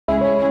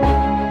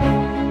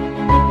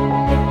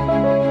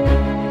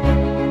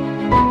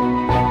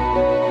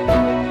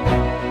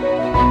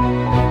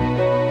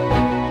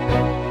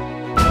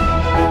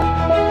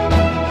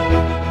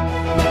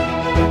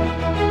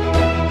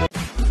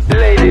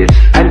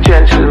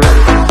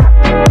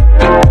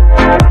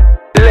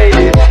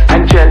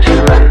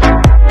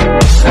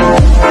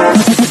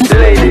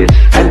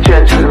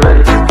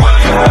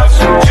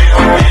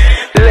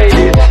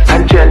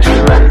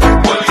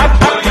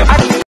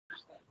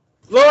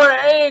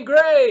Lorianne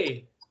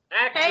Gray,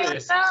 Hey,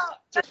 actress,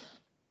 what's up?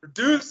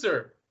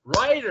 producer,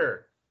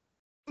 writer.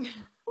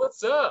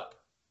 What's up?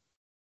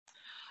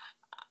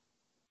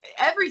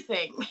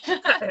 Everything.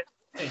 Thank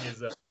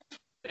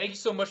you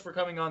so much for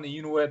coming on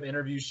the UniWeb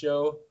interview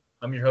show.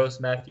 I'm your host,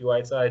 Matthew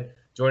Whiteside,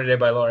 joined today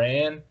by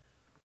Lorianne.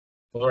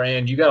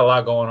 Lorianne, you got a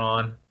lot going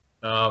on.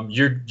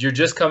 You're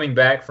just coming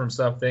back from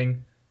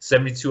something,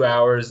 72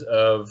 hours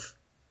of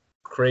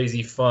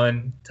crazy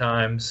fun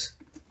times.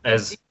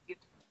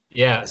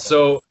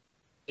 So,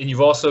 and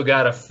you've also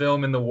got a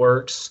film in the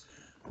works.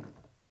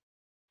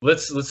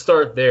 Let's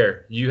start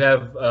there. You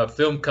have a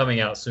film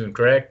coming out soon,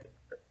 correct?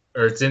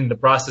 Or it's in the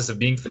process of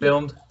being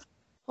filmed?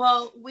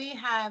 Well, we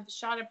have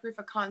shot a proof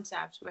of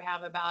concept. We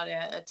have about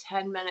a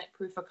 10-minute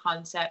proof of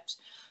concept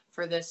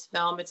for this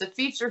film. It's a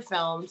feature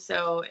film,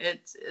 so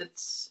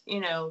it's you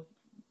know,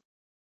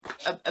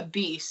 a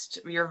beast.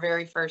 Your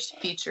very first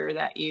feature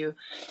that you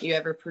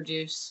ever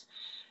produce.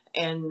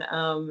 And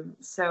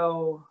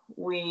so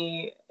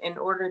we, in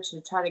order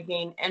to try to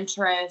gain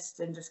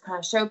interest and just kind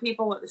of show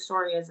people what the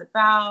story is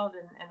about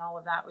and all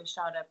of that, we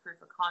shot a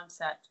proof of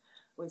concept.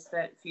 We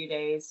spent a few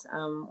days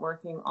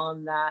working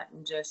on that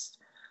and just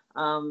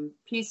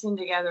piecing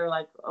together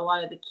like a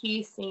lot of the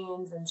key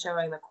scenes and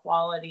showing the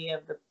quality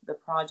of the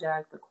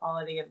project, the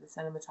quality of the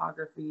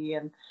cinematography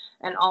and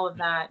all of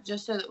that,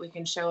 just so that we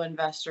can show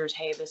investors,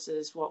 hey, this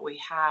is what we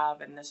have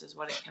and this is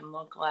what it can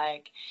look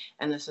like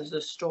and this is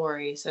the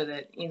story, so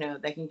that, you know,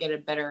 they can get a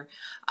better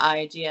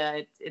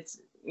idea. It's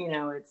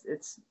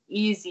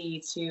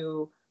easy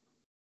to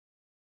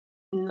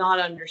not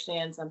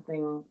understand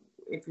something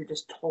if you're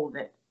just told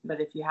it, but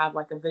if you have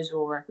like a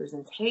visual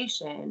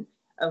representation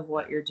of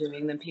what you're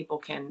doing, then people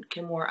can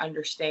more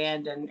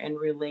understand and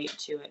relate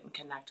to it and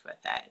connect with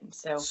it. And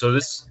so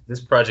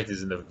this project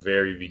is in the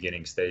very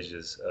beginning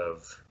stages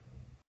of.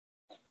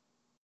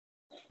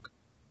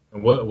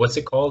 What's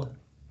it called?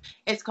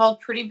 It's called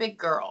Pretty Big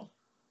Girl.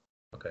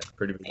 Okay,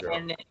 Pretty Big Girl.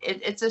 And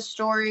it's a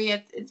story.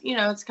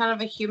 It's kind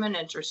of a human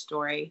interest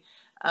story.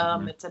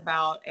 It's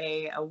about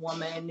a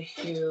woman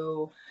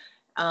who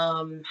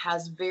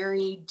has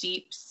very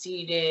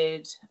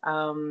deep-seated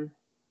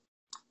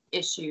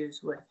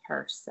issues with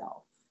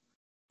herself.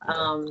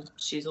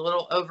 She's a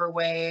little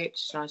overweight.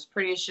 She's not as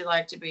pretty as she'd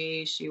like to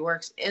be. She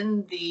works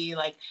in the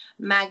like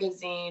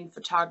magazine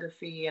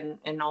photography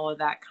and all of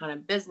that kind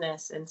of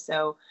business. And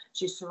so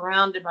she's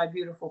surrounded by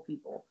beautiful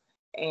people.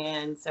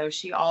 And so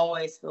she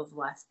always feels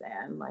less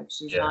than, like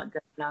she's not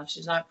good enough.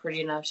 She's not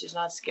pretty enough. She's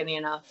not skinny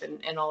enough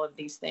and all of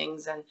these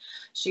things. And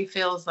she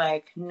feels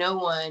like no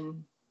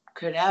one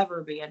could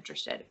ever be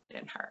interested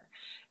in her.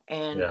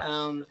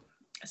 And,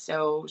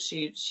 so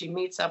she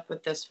meets up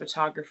with this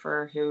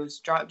photographer who's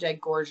drop dead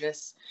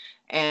gorgeous,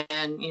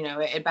 and you know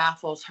it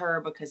baffles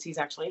her because he's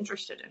actually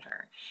interested in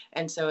her,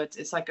 and so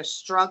it's like a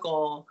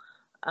struggle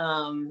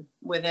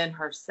within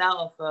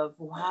herself of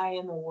why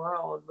in the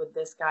world would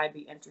this guy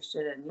be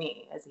interested in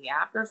me? Is he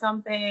after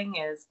something?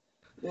 Is,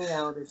 you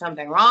know, there's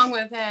something wrong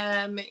with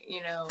him?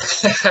 You know,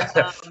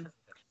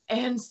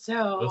 and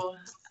so.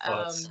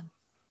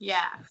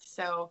 Yeah,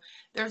 so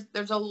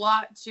there's a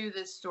lot to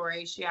this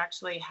story. She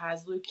actually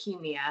has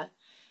leukemia,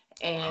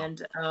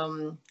 and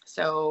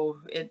so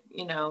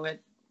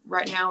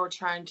right now we're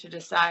trying to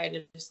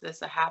decide, is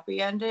this a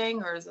happy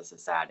ending or is this a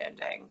sad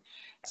ending?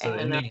 So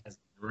the ending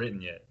hasn't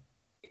written yet.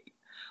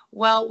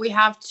 Well, we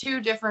have two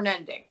different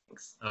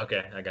endings.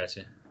 Okay, I got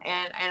you.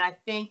 And I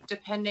think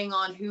depending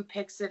on who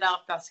picks it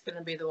up, that's going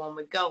to be the one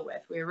we go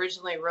with. We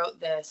originally wrote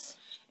this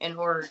in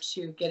order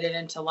to get it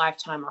into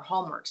Lifetime or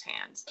Hallmark's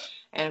hands.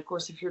 And of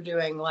course, if you're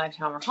doing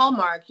Lifetime or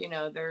Hallmark, you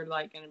know, they're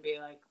like going to be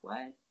like,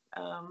 what?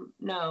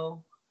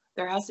 No,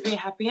 there has to be a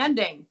happy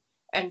ending.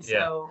 And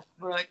so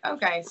we're like,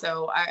 okay,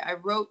 so I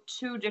wrote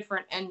two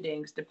different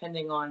endings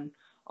depending on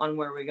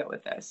where we go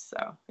with this.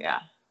 So, yeah.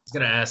 I was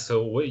going to ask,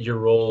 so what your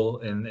role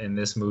in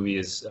this movie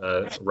is,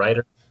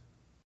 writer?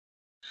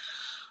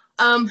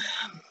 The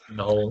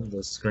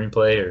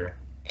screenplay, or?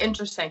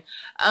 Interesting.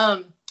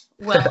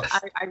 Well,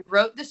 I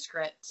wrote the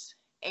script,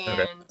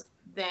 and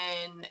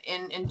then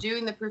in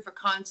doing the proof of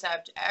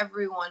concept,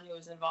 everyone who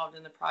was involved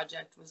in the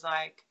project was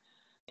like,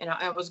 you know,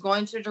 I was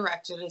going to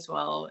direct it as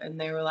well, and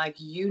they were like,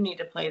 you need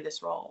to play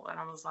this role. And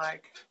I was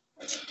like,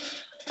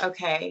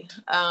 okay.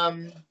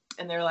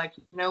 And they're like,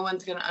 no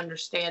one's going to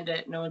understand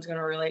it. No one's going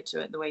to relate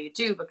to it the way you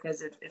do,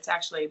 because it's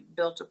actually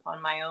built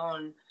upon my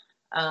own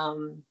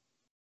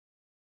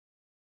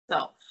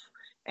self.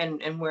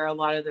 And where a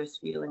lot of those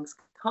feelings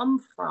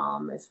come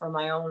from is from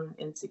my own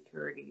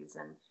insecurities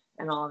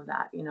and all of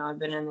that. You know, I've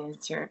been in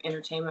the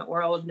entertainment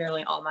world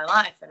nearly all my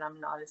life, and I'm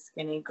not a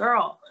skinny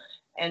girl.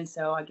 And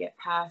so I get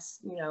past,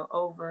 you know,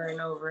 over and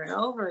over and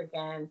over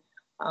again.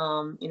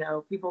 You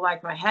know, people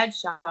like my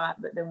headshot,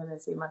 but then when they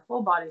see my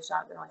full body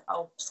shot, they're like,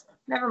 oh,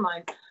 never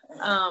mind.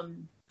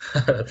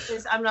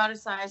 Because I'm not a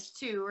size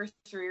 2 or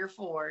 3 or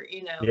 4,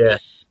 you know. Yeah.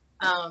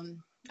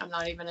 I'm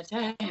not even a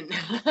 10.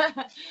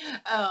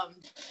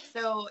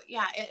 So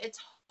yeah, it's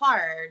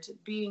hard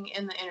being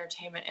in the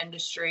entertainment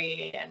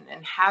industry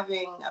and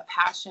having a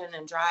passion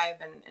and drive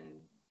and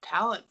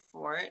talent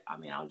for it. I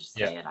mean, I'll just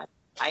say Yeah. it.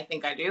 I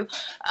think I do.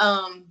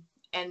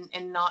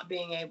 And not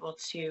being able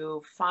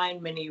to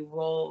find many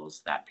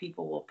roles that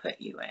people will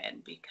put you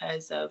in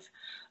because of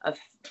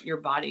your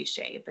body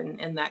shape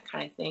and that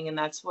kind of thing. And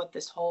that's what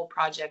this whole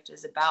project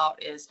is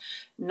about, is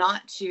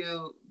not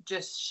to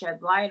just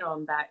shed light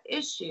on that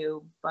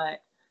issue,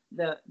 but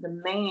the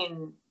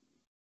main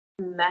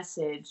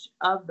message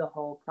of the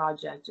whole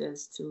project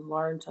is to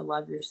learn to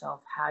love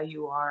yourself how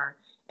you are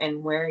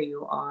and where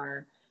you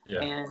are.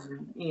 Yeah.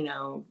 And, you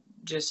know,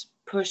 just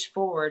push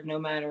forward no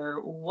matter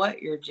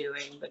what you're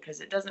doing,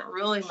 because it doesn't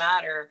really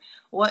matter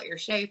what your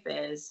shape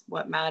is.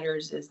 What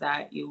matters is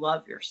that you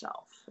love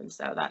yourself. And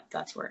so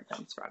that's where it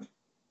comes from.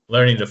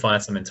 Learning to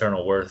find some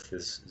internal worth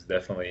is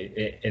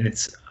definitely, and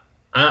it's,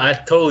 I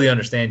totally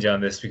understand you on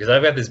this, because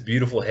I've got this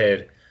beautiful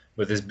head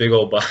with this big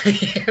old body.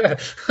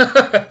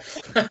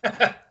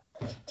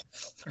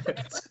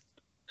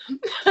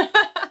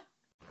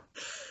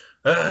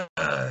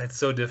 It's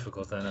so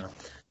difficult, I know.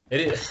 It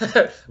is,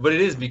 but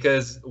it is,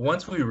 because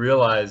once we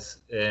realize,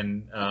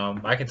 and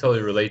I can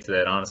totally relate to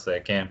that, honestly, I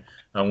can.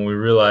 When we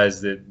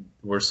realize that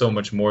we're so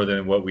much more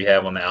than what we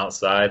have on the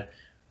outside,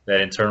 that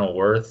internal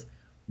worth,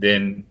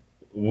 then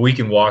we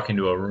can walk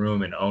into a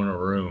room and own a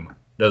room.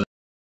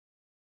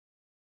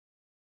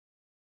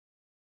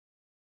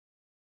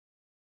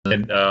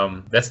 And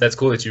that's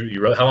cool that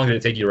you wrote. How long did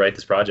it take you to write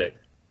this project?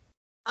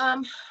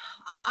 I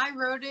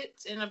wrote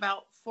it in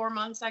about 4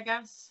 months, I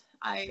guess.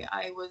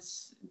 I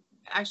was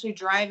actually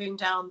driving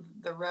down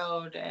the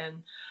road,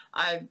 and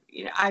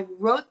I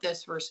wrote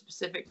this for a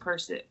specific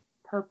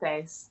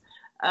purpose.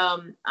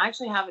 I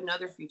actually have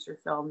another feature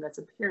film that's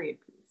a period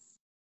piece,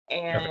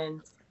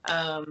 and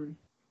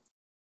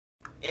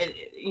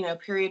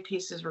period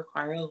pieces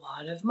require a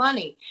lot of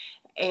money.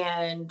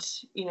 And,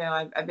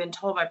 I've been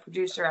told by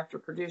producer after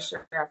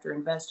producer after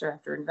investor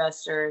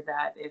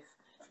that if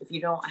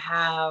you don't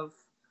have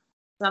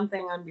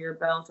something under your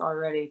belt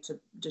already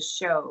to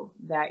show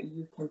that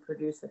you can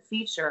produce a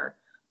feature,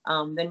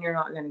 then you're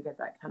not going to get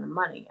that kind of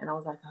money. And I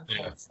was like,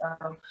 okay,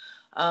 so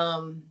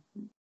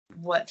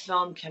what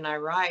film can I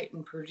write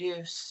and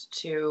produce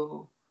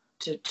to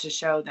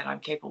show that I'm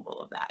capable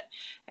of that?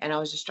 And I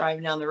was just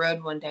driving down the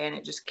road one day, and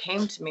it just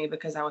came to me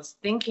because I was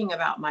thinking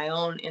about my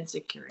own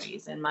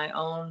insecurities and my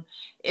own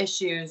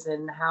issues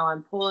and how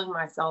I'm pulling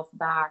myself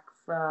back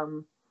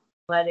from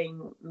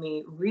letting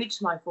me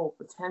reach my full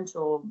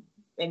potential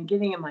and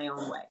getting in my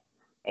own way.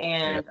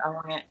 And I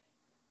went,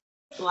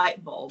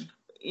 light bulb,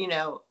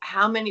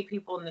 how many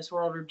people in this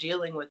world are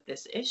dealing with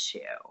this issue?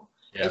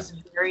 It's a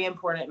very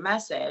important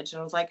message.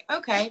 And I was like,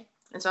 okay.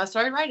 And so I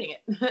started writing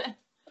it.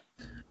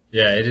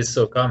 Yeah, it is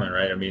so common,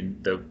 right? I mean,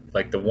 the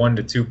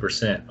 1% to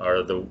 2%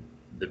 are the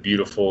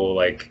beautiful,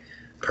 like,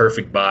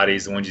 perfect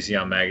bodies, the ones you see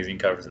on magazine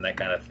covers and that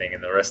kind of thing,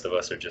 and the rest of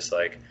us are just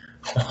like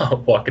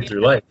walking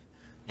through life.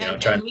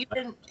 And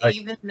even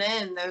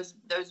then,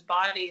 those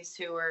bodies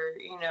who are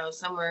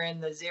somewhere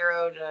in the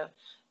 0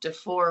 to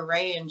 4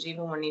 range,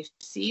 even when you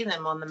see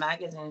them on the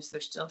magazines,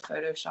 they're still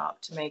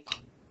photoshopped to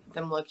make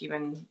them look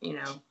even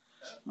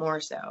more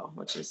so,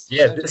 which is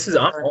this is,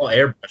 I'm all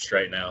airbrushed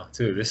right now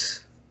too.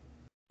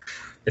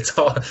 It's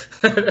all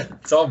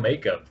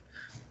makeup.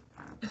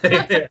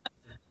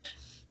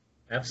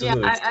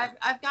 Absolutely. Yeah,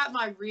 I've got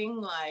my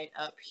ring light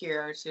up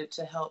here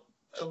to help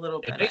a little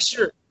bit.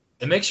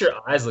 It makes your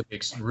eyes look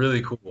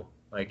really cool.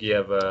 Like you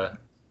have I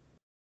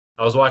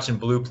was watching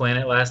Blue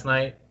Planet last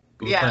night.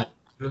 Planet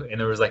 2, and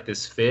there was like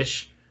this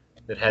fish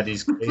that had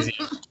these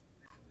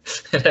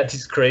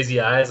crazy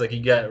eyes. Like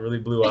he got really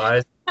blue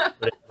eyes, but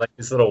it had like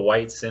this little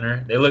white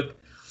center. They look.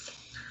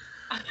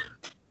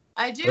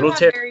 I do have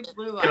very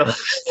blue eyes.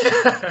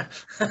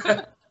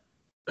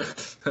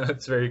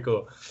 That's very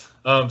cool.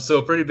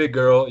 So Pretty Big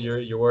Girl,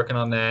 you're working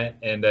on that,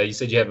 and you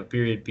said you have a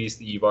period piece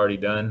that you've already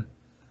done.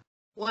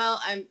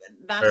 Well,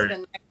 that's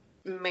the next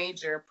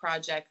major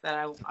project that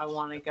I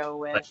want to go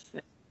with.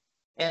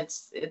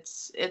 It's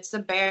a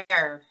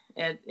bear.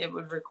 It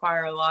would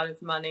require a lot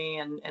of money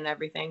and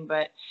everything,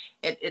 but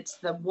it's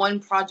the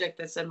one project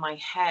that's in my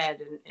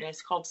head, and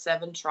it's called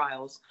 7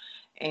 Trials.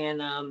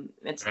 And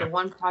it's the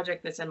one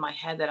project that's in my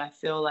head that I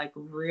feel like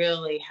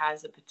really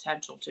has the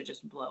potential to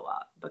just blow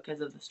up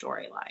because of the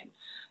storyline.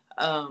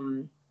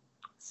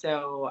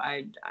 So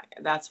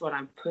that's what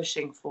I'm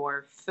pushing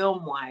for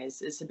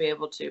film-wise, is to be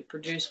able to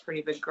produce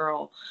Pretty Big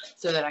Girl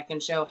so that I can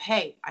show,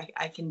 hey,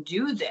 I can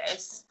do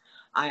this.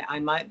 I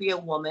might be a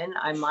woman.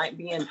 I might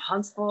be in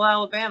Huntsville,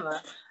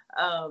 Alabama,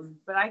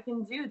 but I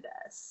can do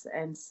this.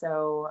 And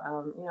so,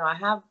 I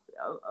have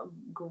a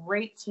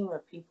great team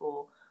of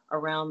people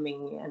around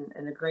me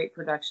and a great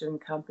production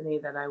company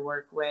that I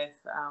work with.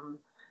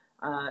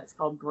 It's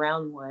called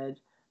Brownwood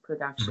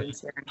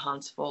Productions here in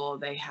Huntsville.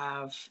 They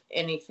have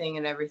anything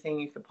and everything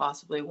you could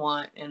possibly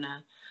want in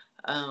a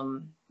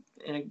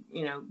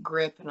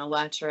grip and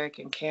electric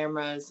and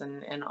cameras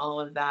and all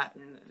of that.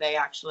 And they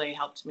actually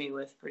helped me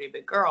with Pretty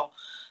Big Girl.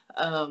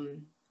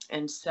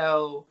 And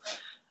so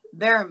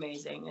they're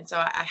amazing. And so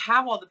I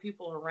have all the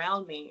people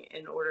around me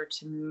in order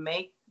to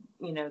make,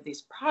 you know,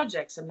 these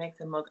projects and make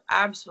them look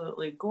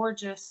absolutely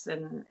gorgeous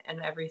and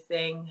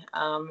everything.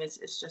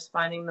 It's just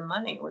finding the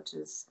money, which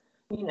is,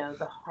 you know,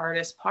 the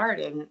hardest part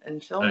in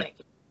filmmaking,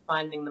 Right.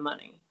 finding the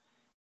money.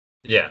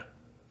 Yeah.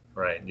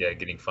 Right. Yeah.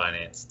 Getting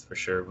financed for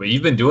sure. But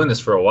you've been doing this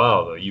for a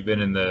while, though. You've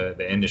been in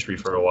the industry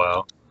for a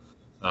while.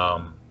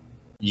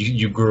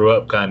 You grew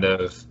up kind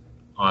of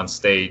on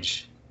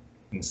stage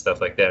and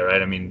stuff like that,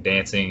 right? I mean,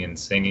 dancing and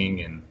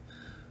singing and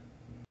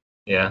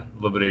yeah, a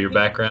little bit of your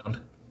background.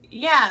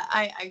 Yeah,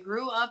 I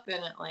grew up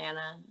in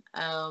Atlanta.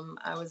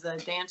 I was a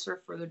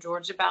dancer for the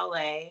Georgia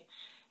Ballet,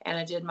 and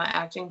I did my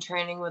acting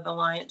training with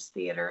Alliance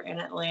Theater in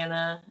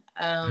Atlanta.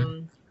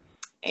 And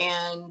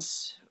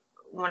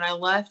when I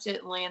left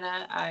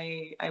Atlanta,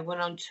 I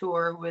went on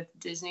tour with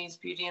Disney's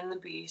Beauty and the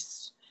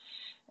Beast,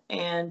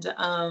 and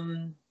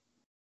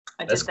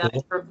I That's did that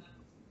cool.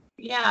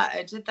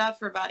 I did that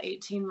for about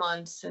 18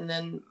 months, and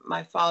then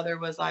my father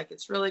was like,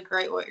 "It's really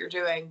great what you're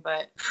doing,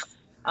 but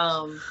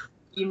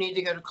you need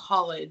to go to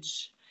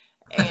college."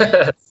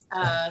 And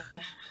How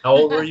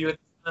old were you at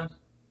the time?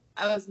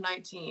 I was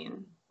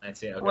 19.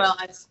 19. Okay. Well,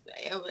 it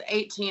was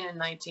 18 and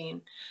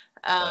 19.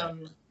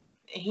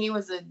 He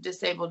was a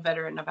disabled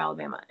veteran of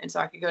Alabama, and so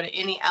I could go to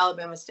any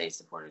Alabama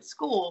state-supported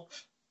school,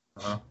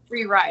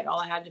 free ride. All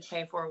I had to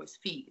pay for was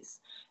fees.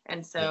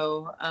 And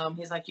so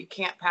he's like, "You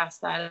can't pass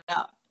that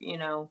up. You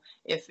know,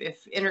 if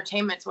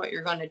entertainment's what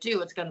you're going to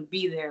do, it's going to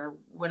be there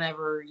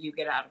whenever you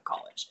get out of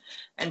college."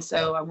 And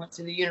so I went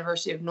to the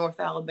University of North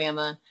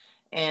Alabama,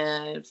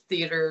 and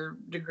theater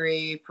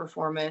degree,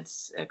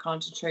 performance, a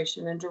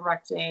concentration in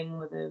directing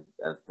with a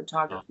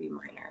photography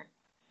minor.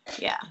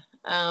 Yeah.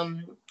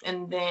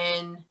 And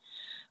then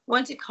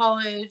went to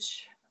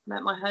college,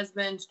 met my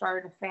husband,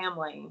 started a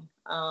family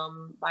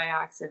by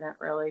accident,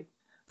 really.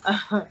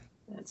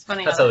 It's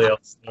funny. That's how they all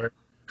start.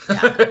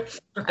 Yeah.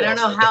 I don't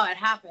know how it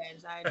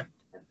happened.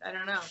 I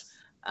don't know.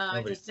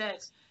 I just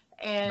did.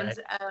 And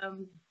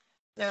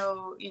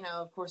so, you know,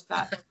 of course,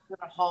 that put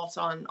a halt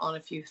on a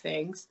few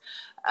things.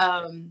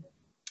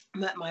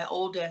 But my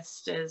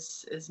oldest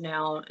is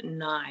now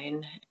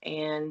 9,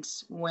 and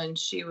when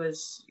she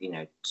was, you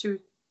know,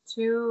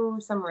 two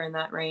somewhere in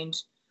that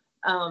range,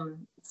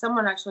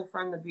 someone actually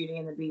from the Beauty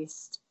and the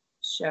Beast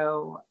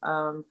show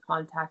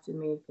contacted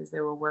me because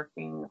they were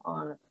working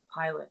on a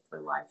pilot for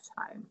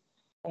Lifetime,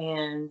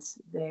 and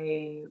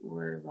they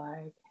were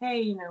like, "Hey,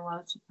 you know, why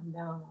don't you come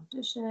down and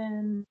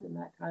audition," and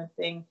that kind of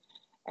thing.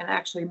 And I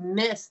actually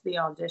missed the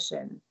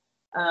audition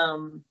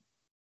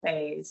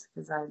phase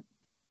because I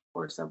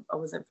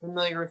wasn't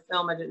familiar with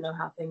film. I didn't know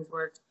how things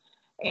worked.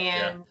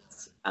 And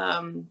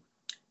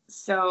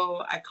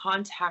so I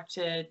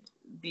contacted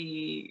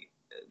the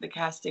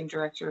casting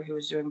director who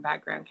was doing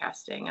background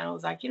casting. And I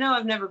was like, you know,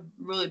 I've never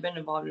really been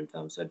involved in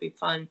film, so it'd be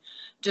fun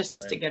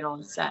just to get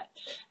on set.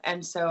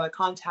 And so I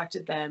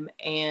contacted them,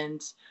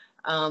 and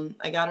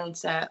I got on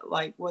set.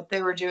 Like, what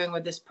they were doing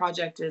with this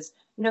project is,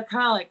 you know,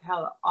 kind of like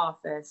how The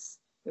Office,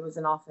 it was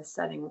an office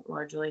setting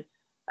largely.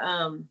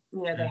 You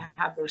know, they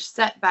have their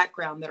set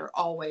background that are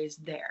always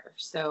there.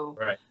 So,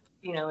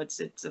 you know, it's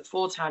a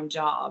full-time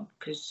job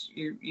because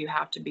you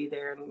have to be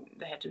there, and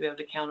they have to be able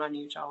to count on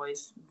you to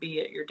always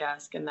be at your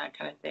desk and that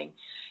kind of thing.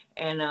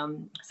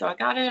 And so I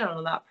got in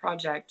on that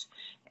project,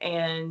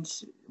 and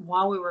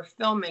while we were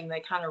filming,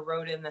 they kind of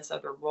wrote in this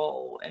other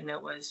role, and it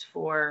was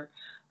for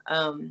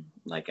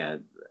like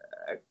a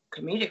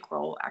comedic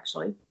role,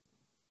 actually.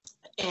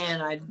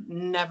 And I'd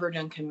never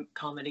done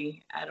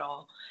comedy at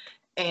all.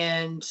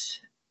 And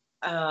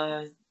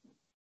I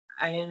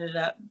ended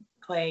up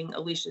playing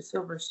Alicia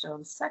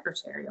Silverstone's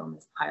secretary on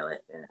this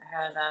pilot. And it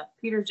had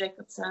Peter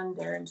Jacobson,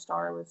 Darren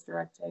Star was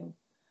directing.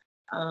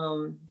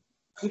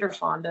 Peter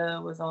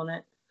Fonda was on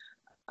it.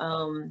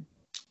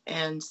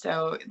 And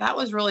so that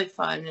was really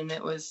fun. And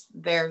it was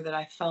there that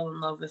I fell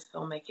in love with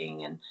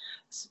filmmaking and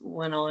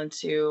went on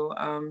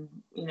to,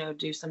 you know,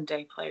 do some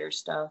day player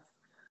stuff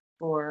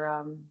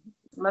for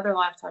some other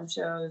Lifetime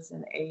shows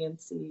and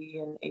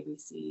AMC and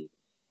ABC.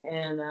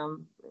 And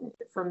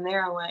from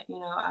there I went, you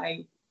know,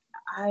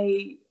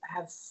 I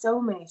have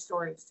so many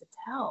stories to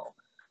tell.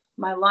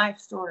 My life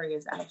story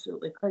is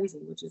absolutely crazy,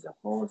 which is a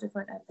whole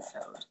different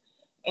episode.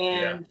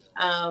 And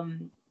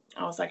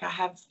I was like, I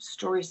have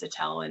stories to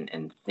tell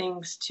and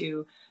things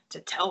to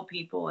tell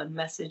people and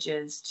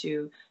messages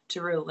to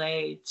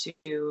relay,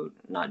 to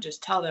not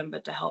just tell them,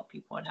 but to help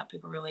people and help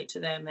people relate to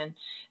them and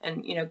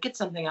you know, get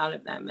something out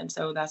of them. And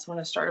so that's when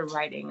I started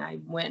writing. I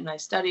went and I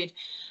studied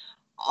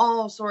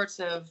all sorts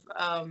of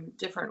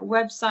different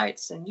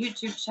websites and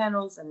YouTube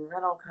channels and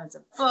read all kinds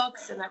of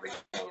books and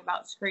everything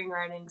about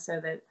screenwriting, so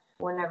that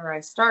whenever I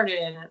started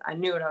in it, I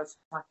knew what I was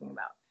talking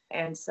about.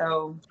 And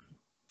so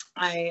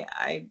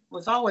I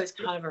was always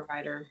kind of a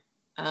writer,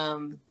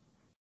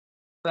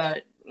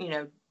 but, you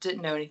know,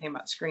 didn't know anything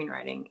about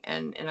screenwriting.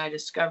 And I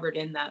discovered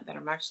in that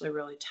I'm actually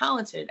really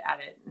talented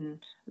at it. And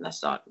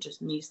that's not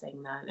just me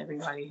saying that.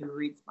 Everybody who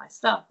reads my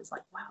stuff is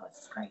like, wow,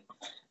 this is great.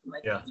 I'm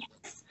like,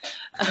 yes.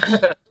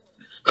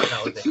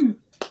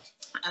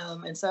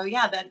 And And so,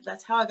 yeah,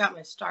 that's how I got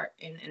my start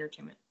in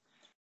entertainment.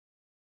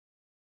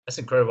 That's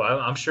incredible.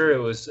 I'm sure it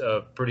was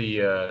a pretty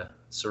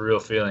surreal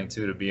feeling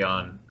too to be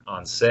on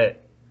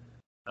set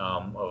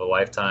of a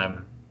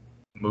Lifetime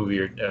movie,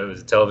 or it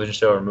was a television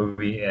show or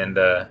movie, and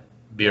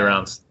be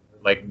around,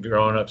 like,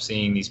 growing up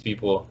seeing these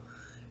people.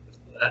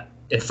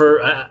 For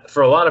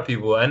a lot of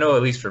people, I know,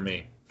 at least for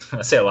me,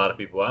 I say a lot of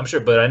people, I'm sure,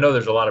 but I know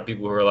there's a lot of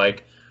people who are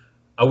like,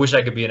 I wish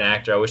I could be an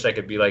actor. I wish I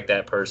could be like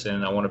that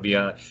person. I want to be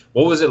on.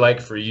 What was it like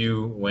for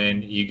you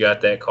when you got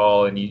that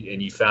call and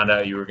you found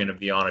out you were going to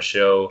be on a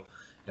show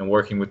and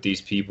working with these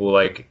people?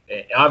 Like,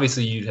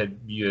 obviously you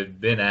had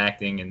been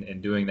acting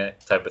and doing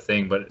that type of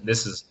thing, but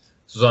this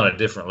was on a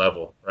different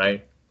level,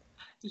 right?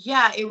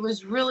 Yeah, it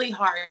was really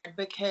hard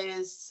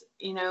because,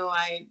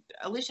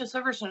 Alicia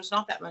Silverstone's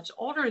not that much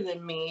older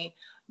than me,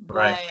 but,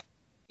 Right.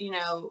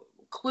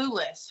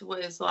 Clueless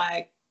was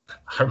like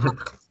my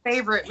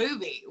favorite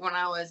movie when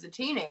I was a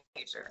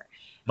teenager.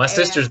 My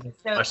sisters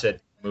watched that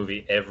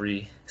movie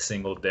every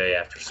single day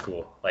after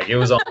school. Like, it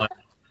was on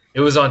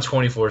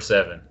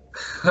 24/7.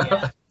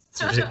 Yeah.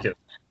 It's ridiculous.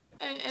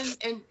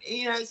 And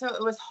so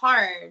it was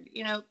hard.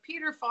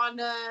 Peter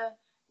Fonda,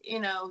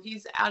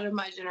 he's out of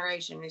my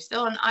generation. He's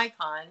still an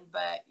icon,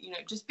 but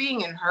just being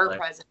in her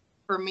presence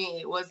for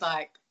me was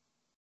like,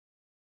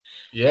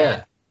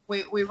 yeah.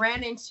 We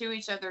ran into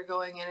each other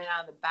going in and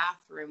out of the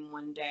bathroom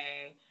one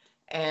day,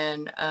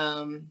 and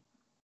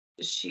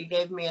she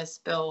gave me a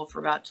spill for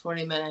about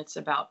 20 minutes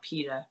about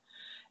PETA.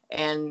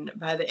 And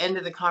by the end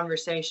of the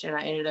conversation,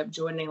 I ended up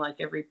joining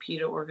like every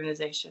PETA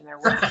organization there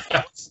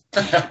was.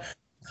 I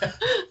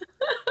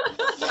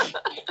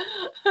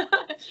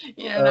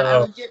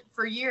would get,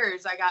 for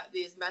years, I got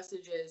these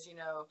messages,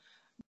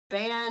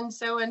 ban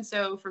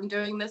so-and-so from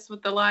doing this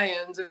with the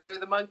lions or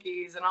the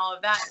monkeys and all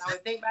of that. And I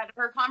would think back to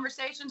her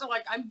conversations of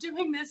like, I'm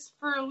doing this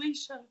for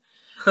Alicia.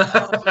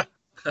 That's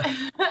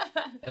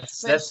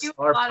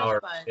star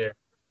power there.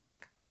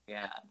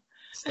 Yeah.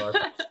 Star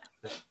power.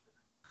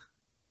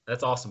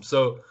 That's awesome.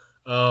 So,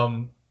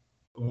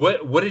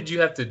 what did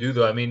you have to do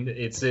though? I mean,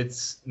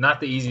 it's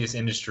not the easiest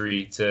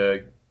industry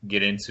to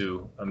get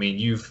into. I mean,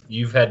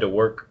 you've had to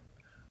work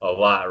a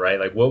lot, right?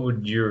 Like, what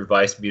would your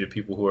advice be to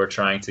people who are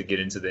trying to get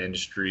into the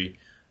industry?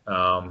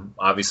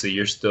 Obviously,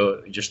 you're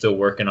still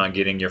working on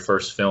getting your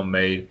first film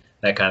made,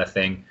 that kind of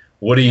thing.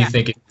 What do you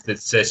think that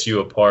sets you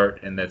apart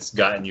and that's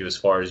gotten you as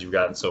far as you've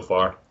gotten so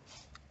far?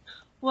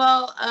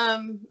 Well,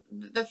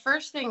 the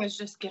first thing is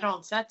just get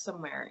on set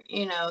somewhere.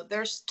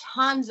 There's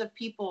tons of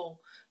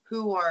people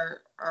who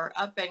are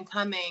up and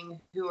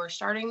coming, who are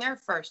starting their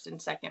first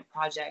and second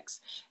projects,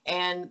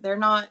 and they're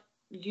not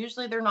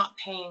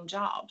paying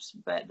jobs,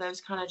 but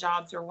those kind of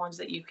jobs are ones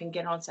that you can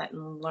get on set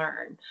and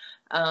learn.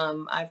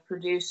 I've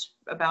produced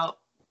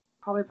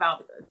probably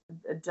about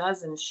a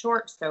dozen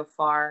shorts so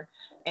far,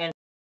 and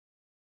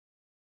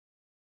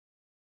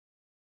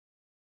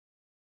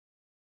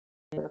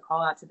a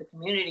call out to the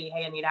community.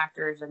 Hey, I need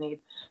actors. I need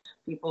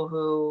people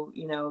who,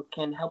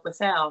 can help with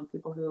sound,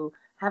 people who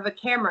have a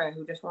camera,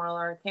 who just want to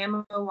learn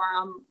camera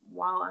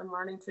while I'm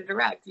learning to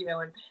direct,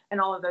 and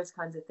all of those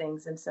kinds of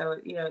things. And so,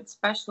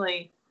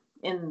 especially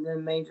in the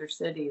major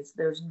cities,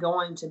 there's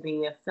going to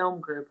be a film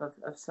group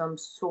of some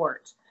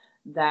sort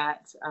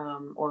that,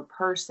 or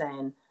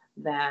person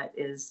that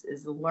is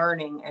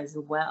learning as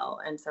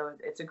well. And so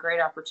it's a great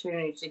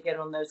opportunity to get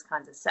on those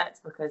kinds of sets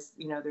because,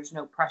 there's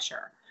no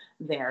pressure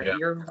there. Yeah.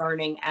 You're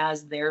learning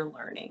as they're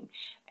learning.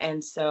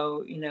 And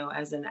so,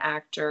 as an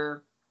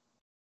actor,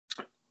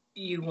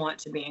 you want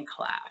to be in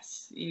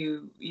class.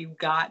 You've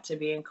got to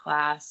be in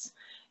class,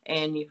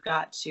 and you've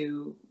got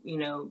to,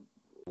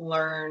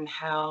 learn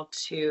how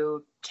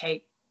to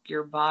take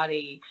your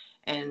body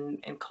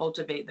and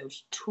cultivate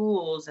those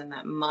tools and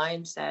that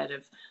mindset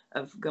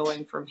of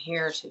going from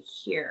here to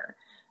here.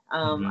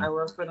 I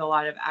work with a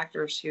lot of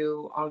actors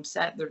who on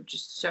set, they're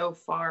just so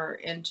far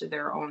into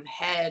their own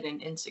head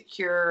and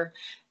insecure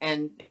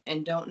and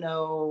don't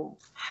know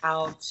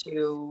how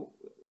to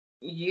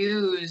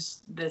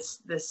use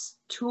this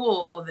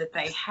tool that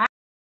they have.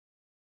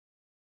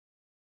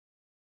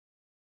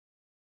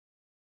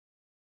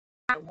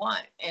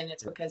 Want, and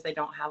it's because they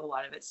don't have a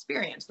lot of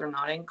experience. They're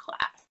not in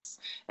class,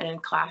 and in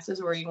class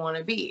is where you want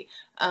to be.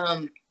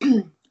 And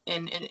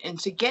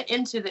to get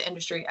into the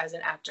industry as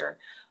an actor,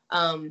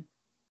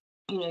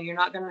 you're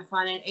not going to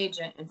find an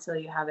agent until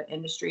you have an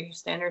industry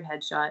standard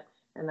headshot,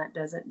 and that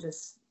doesn't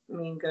just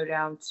mean go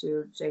down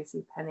to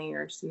JCPenney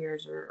or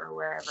Sears or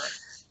wherever.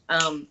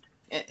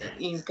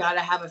 You've got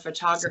to have a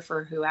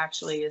photographer who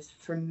actually is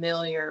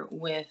familiar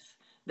with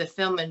the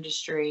film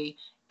industry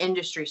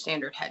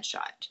standard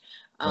headshot.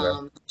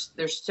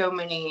 There's so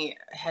many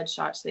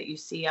headshots that you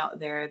see out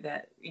there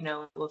that,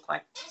 look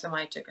like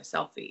somebody took a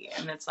selfie,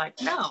 and it's like,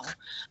 no,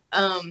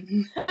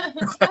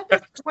 that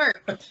doesn't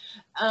work.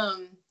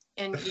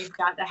 And you've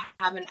got to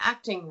have an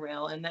acting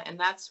reel, and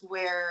that's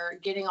where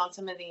getting on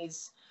some of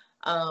these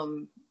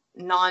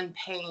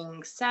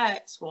non-paying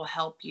sets will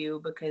help you,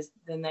 because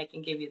then they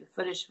can give you the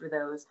footage for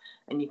those,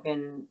 and you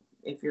can,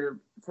 if you're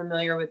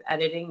familiar with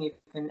editing, you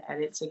can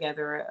edit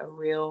together a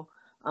reel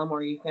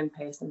or you can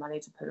pay somebody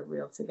to put a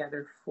reel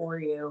together for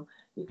you.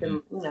 You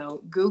can,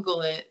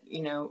 Google it,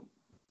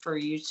 for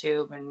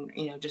YouTube, and,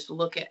 just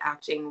look at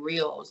acting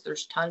reels.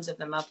 There's tons of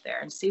them up there,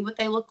 and see what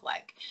they look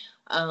like.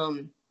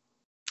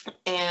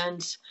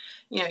 And,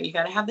 you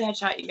got to have the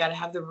headshot, you got to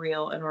have the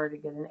reel in order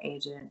to get an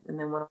agent. And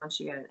then once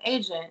you get an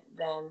agent,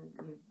 then,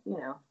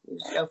 you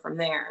just go from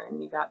there.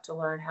 And you got to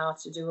learn how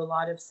to do a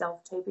lot of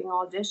self-taping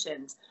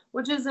auditions,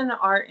 which is an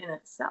art in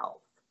itself.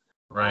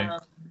 Right.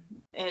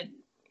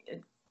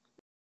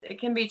 It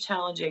can be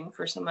challenging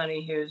for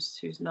somebody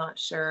who's not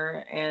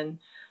sure and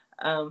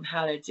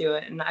how to do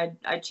it. And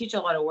I teach a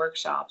lot of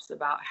workshops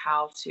about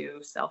how to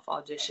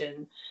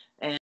self-audition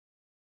and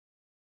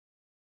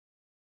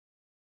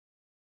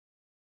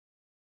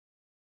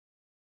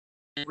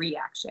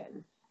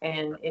reaction.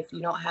 And if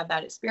you don't have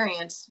that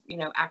experience,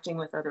 acting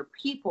with other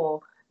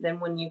people, then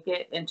when you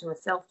get into a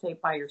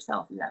self-tape by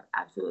yourself, you have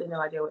absolutely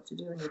no idea what to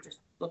do, and you just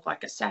look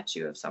like a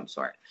statue of some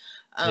sort.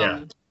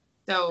 So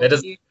that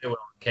doesn't do well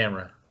on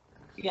camera.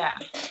 Yeah.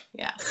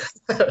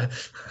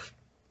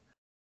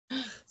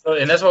 So,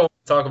 and that's what we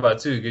talk about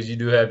too, because you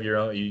do have your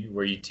own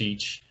where you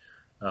teach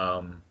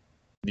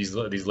these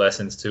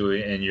lessons too,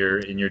 and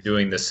you're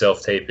doing the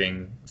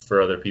self-taping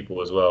for other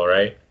people as well,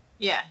 right?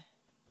 Yeah.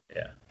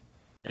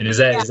 And is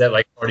that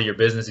like part of your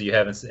business that you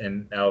have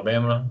in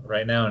Alabama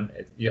right now?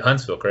 And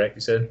Huntsville, correct?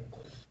 You said?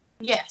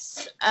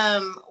 Yes.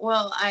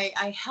 Well,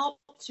 I help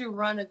to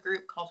run a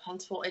group called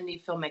Huntsville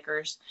Indie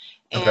Filmmakers.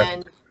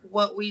 And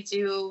what we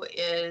do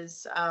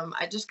is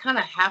I just kind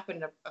of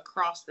happened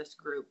across this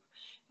group.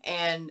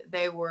 And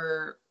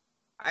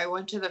I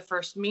went to the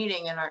first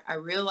meeting, and I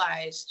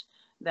realized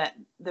that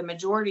the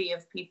majority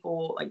of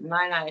people, like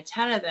 9 out of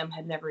 10 of them,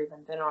 had never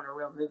even been on a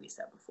real movie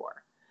set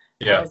before.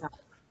 Yeah.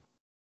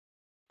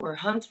 We're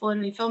Huntsville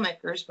Indie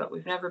Filmmakers, but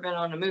we've never been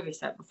on a movie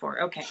set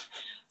before. Okay,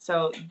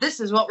 so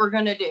this is what we're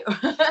going to do.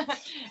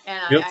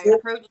 And I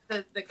approached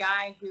the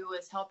guy who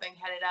was helping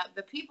head it up.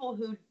 The people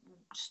who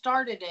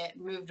started it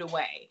moved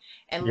away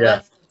and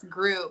left the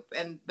group,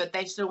 but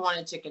they still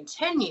wanted to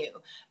continue,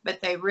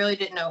 but they really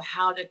didn't know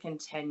how to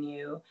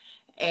continue.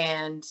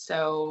 And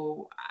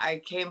so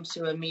I came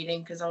to a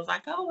meeting because I was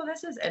like, oh, well,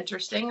 this is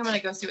interesting. I'm going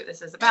to go see what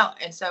this is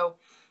about. And so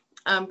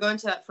going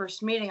to that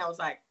first meeting, I was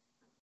like,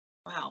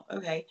 wow,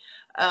 okay.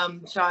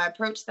 So I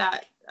approached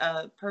that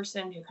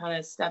person who kind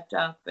of stepped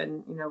up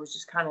and, was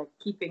just kind of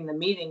keeping the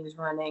meetings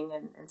running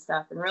and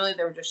stuff. And really,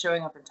 they were just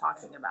showing up and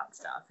talking about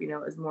stuff. It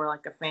was more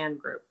like a fan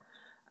group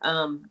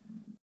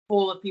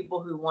full of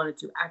people who wanted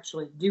to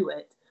actually do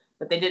it,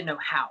 but they didn't know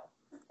how.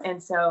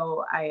 And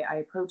so I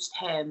approached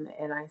him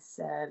and I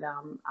said,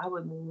 I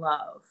would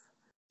love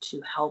to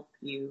help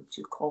you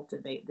to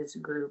cultivate this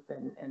group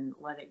and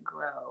let it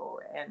grow.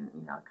 And,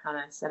 kind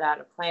of set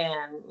out a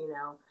plan,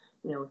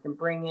 we can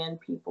bring in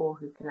people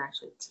who can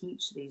actually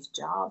teach these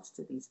jobs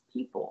to these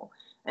people.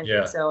 And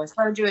so I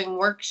started doing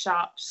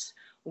workshops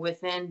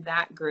within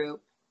that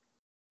group.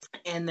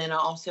 And then I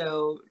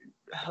also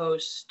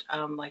host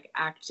like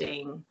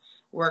acting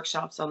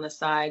workshops on the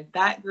side.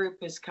 That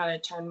group has kind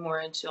of turned more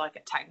into like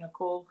a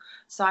technical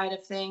side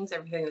of things.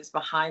 Everything that's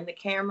behind the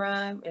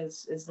camera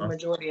is the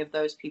majority of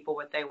those people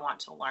what they want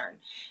to learn.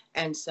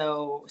 And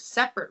so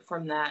separate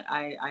from that,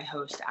 I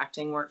host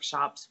acting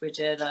workshops. We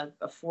did a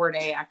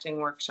 4-day acting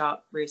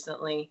workshop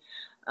recently.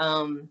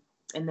 And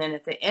then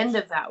at the end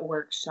of that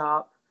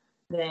workshop,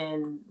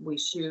 then we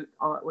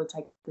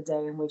take the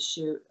day and we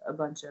shoot a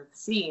bunch of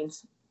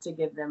scenes to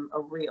give them a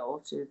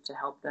reel to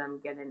help them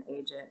get an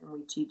agent. And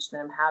we teach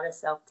them how to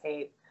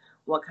self-tape,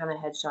 what kind of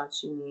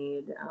headshots you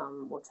need.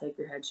 We'll take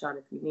your headshot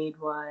if you need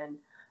one.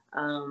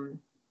 And,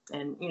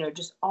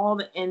 just all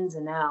the ins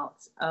and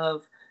outs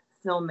of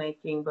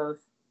filmmaking, both,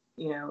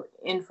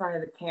 in front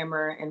of the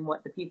camera and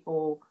what the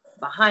people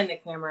behind the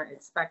camera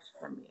expect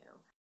from you.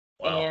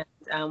 Wow.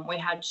 And we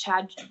had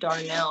Chad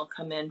Darnell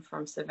come in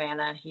from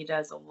Savannah. He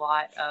does a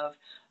lot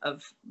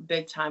of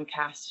big time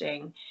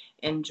casting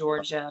in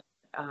Georgia,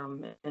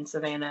 in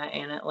Savannah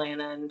and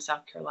Atlanta and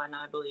South Carolina,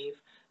 I believe.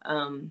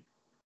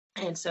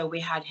 And so we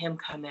had him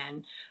come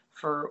in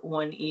for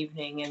one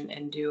evening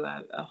and do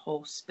a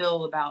whole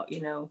spill about,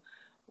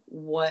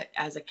 what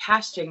as a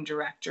casting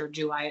director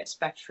do I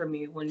expect from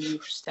you when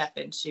you step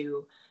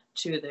into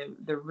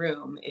the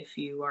room if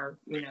you are,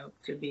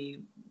 to be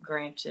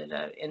granted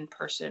an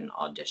in-person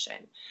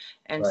audition.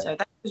 And so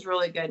that was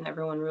really good and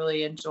everyone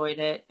really enjoyed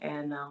it.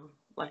 And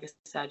like I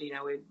said,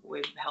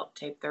 we've helped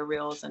tape their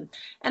reels and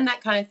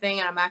that kind of thing.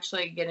 And I'm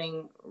actually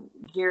getting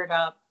geared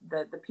up.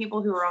 The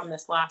people who are on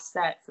this last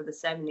set for the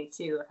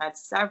 72, I've had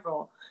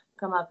several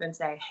come up and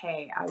say,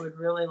 hey, I would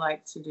really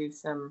like to do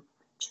some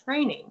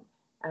training.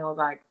 And I was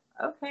like,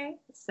 okay.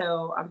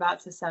 So I'm about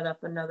to set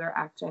up another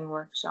acting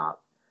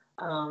workshop.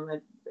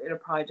 It'll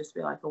probably just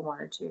be like a 1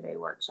 or 2 day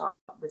workshop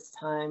this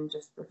time,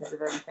 just because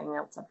of everything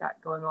else I've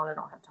got going on. I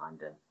don't have time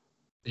to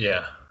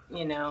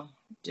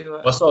do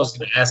it. Well, so I was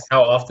going to ask,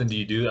 how often do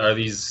you do? Are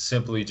these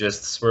simply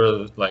just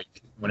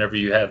like whenever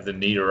you have the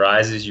need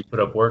arises, you put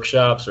up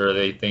workshops, or are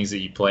they things that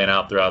you plan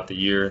out throughout the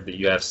year that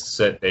you have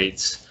set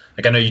dates?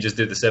 Like I know you just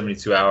did the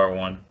 72-hour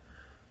one.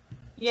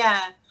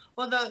 Yeah.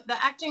 Well, the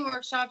acting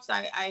workshops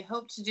I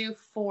hope to do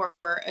for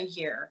a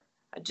year.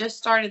 I just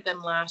started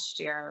them last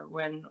year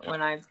when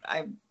I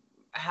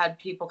had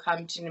people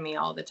come to me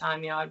all the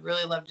time. I'd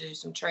really love to do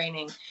some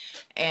training,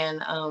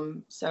 and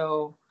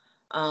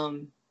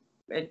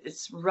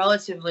it's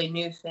relatively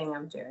new thing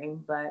I'm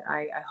doing, but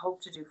I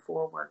hope to do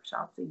 4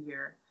 workshops a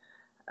year,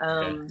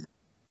 and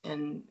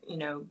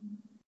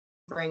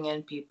bring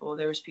in people.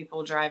 There's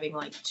people driving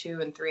like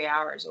 2 and 3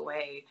 hours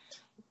away.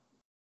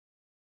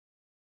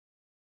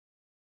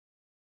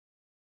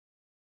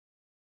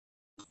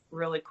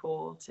 Really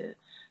cool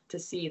to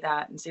see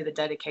that and see the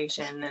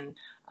dedication, and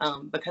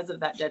because of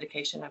that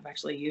dedication, I've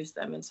actually used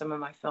them in some of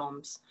my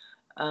films.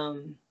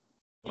 Well,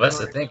 that's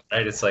the thing,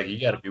 right? It's like you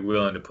got to be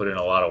willing to put in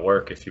a lot of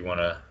work if you want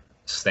to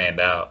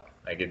stand out.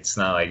 Like, it's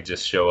not like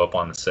just show up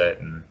on the set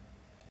and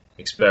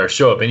expect, or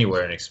show up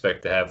anywhere and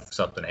expect to have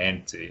something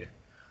handed to you.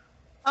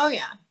 Oh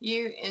yeah,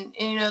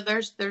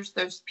 there's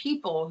those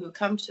people who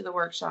come to the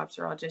workshops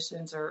or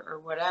auditions or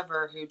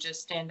whatever who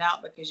just stand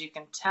out because you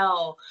can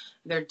tell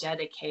they're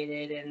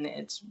dedicated and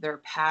it's their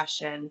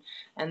passion,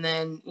 and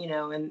then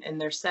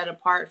and they're set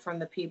apart from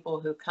the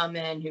people who come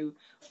in who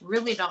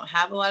really don't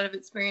have a lot of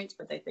experience,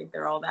 but they think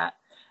they're all that,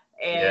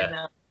 and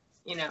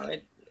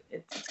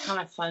it's kind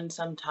of fun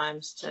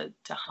sometimes to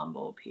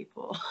humble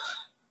people.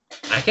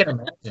 I can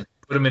imagine.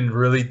 Put them in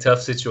really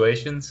tough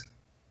situations.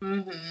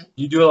 Mm-hmm.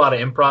 You do a lot of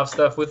improv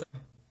stuff with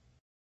them?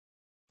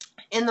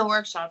 In the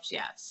workshops,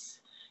 yes.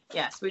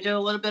 Yes, we do a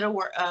little bit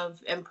of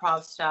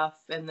improv stuff,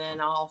 and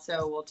then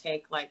also we'll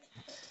take like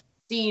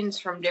scenes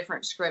from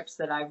different scripts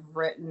that I've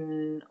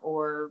written,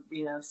 or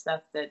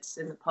stuff that's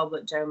in the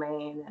public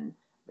domain, and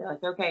they're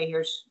like, okay,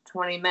 here's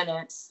 20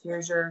 minutes,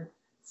 here's your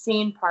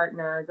scene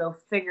partner, go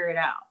figure it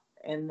out,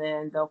 and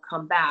then they'll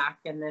come back,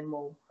 and then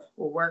we'll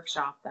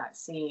workshop that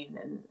scene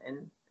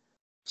and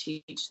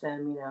teach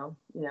them,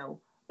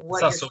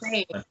 what you're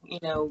saying.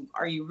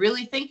 Are you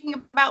really thinking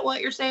about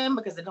what you're saying?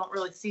 Because I don't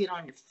really see it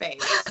on your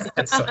face.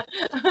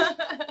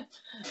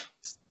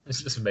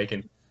 It's just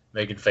making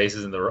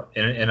faces in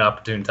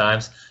inopportune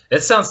times.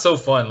 It sounds so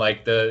fun.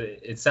 Like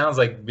it sounds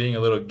like getting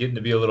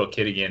to be a little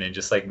kid again and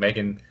just like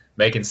making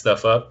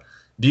stuff up.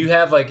 Do you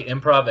have like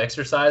improv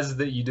exercises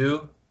that you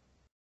do?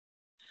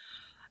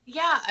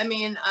 Yeah, I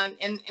mean,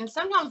 and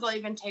sometimes I'll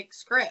even take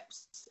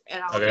scripts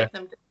and I'll get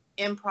them to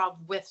improv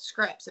with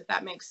scripts, if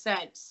that makes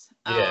sense.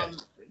 Yeah.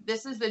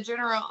 This is the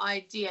general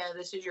idea.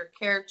 This is your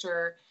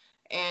character,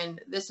 and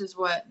this is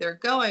what they're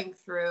going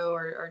through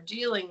or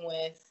dealing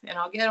with, and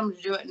I'll get them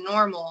to do it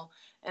normal,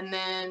 and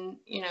then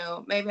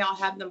maybe I'll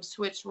have them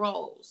switch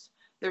roles.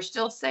 They're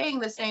still saying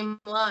the same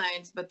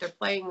lines, but they're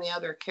playing the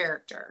other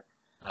character.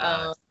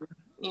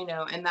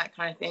 And that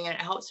kind of thing. And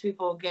it helps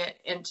people get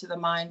into the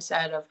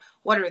mindset of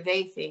what are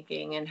they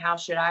thinking and how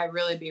should I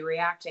really be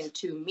reacting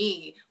to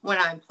me when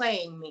I'm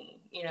playing me,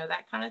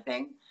 that kind of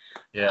thing.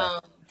 Yeah.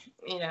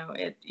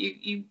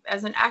 You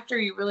as an actor,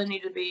 you really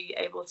need to be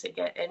able to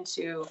get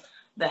into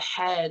the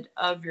head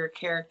of your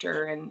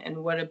character, and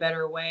what a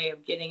better way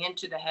of getting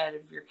into the head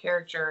of your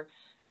character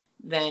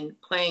than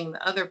playing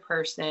the other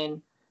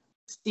person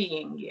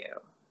seeing you.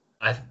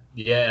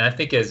 And I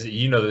think, as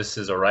this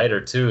as a writer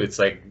too, it's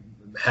like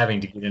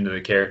having to get into the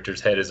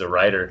character's head as a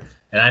writer.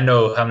 And I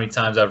know how many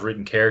times I've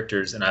written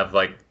characters and I've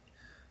like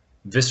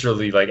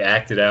viscerally like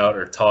acted out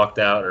or talked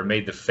out or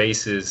made the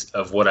faces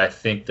of what I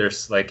think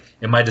there's like,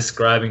 am I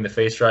describing the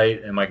face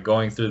right? Am I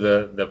going through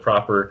the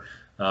proper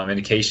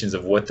indications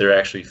of what they're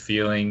actually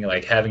feeling?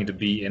 Like having to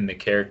be in the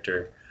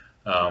character,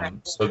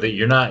 so that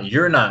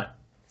you're not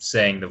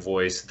saying the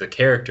voice, the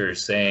character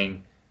is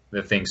saying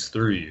the things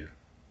through you.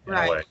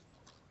 Right.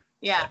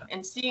 Yeah,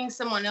 and seeing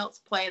someone else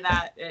play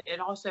that, it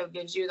also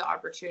gives you the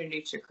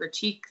opportunity to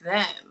critique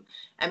them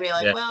and be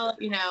like, well,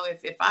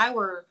 if I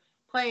were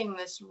playing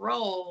this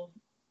role,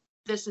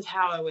 this is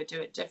how I would do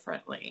it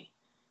differently.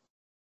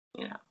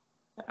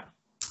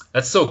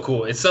 That's so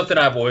cool. It's something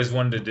I've always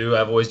wanted to do.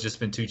 I've always just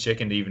been too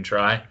chicken to even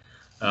try.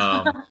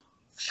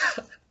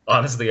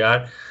 Honestly,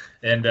 God.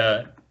 And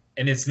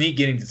it's neat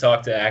getting to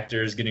talk to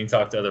actors, getting to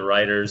talk to other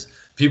writers,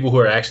 people who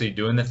are actually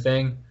doing the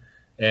thing.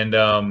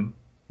 And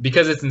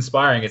because it's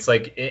inspiring, it's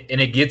like,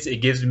 it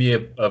gives me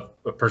a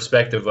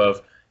perspective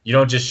of, you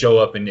don't just show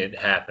up and it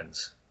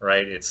happens,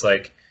 right? It's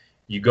like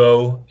you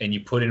go and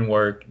you put in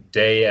work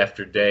day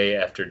after day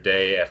after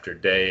day after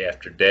day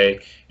after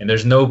day, and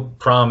there's no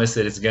promise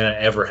that it's gonna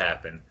ever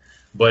happen.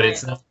 But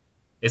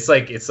it's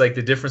like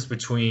the difference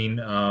between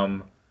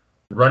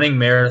running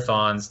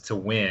marathons to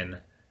win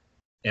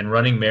and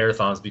running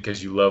marathons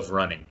because you love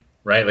running,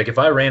 right? Like if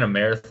I ran a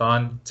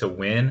marathon to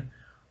win,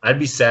 I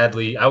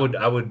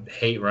would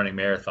hate running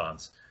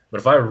marathons. But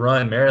if I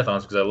run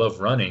marathons because I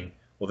love running,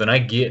 well, then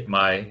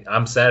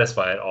I'm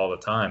satisfied all the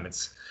time.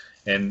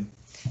 And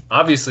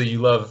obviously you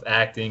love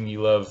acting,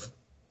 you love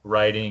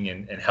writing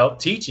and help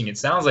teaching. It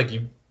sounds like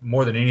you,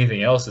 more than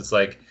anything else, it's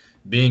like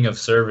being of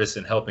service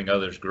and helping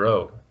others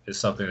grow is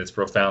something that's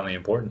profoundly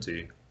important to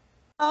you.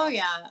 Oh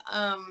yeah.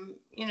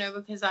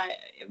 Because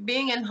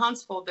being in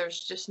Huntsville, there's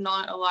just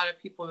not a lot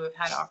of people who have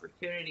had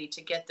opportunity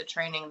to get the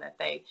training that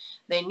they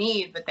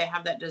need, but they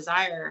have that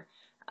desire.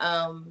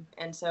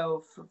 And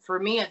so for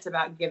me, it's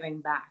about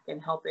giving back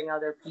and helping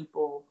other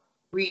people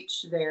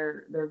reach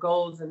their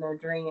goals and their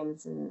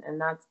dreams.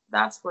 And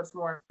that's what's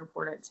more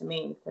important to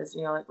me, because,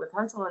 like with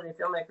Huntsville and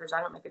filmmakers, I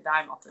don't make a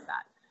dime off of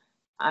that.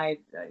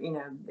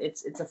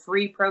 It's a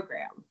free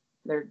program.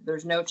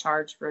 There's no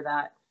charge for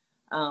that.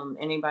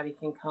 Anybody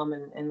can come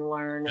and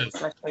learn,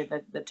 especially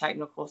the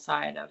technical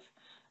side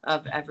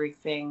of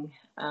everything.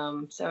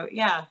 So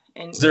yeah,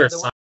 and Is there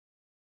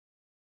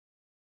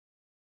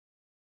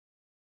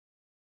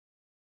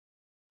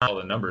all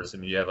the numbers? I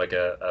mean, you have like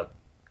a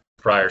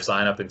prior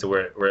sign up into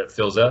where it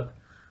fills up,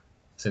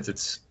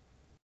 since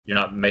you're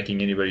not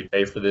making anybody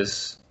pay for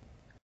this.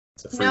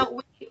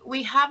 No,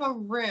 we have a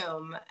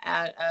room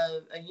at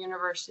a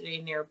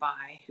university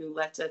nearby who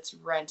lets us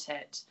rent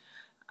it.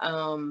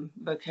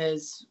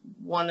 Because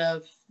one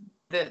of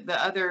the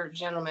other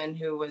gentleman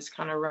who was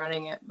kind of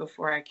running it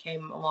before I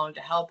came along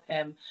to help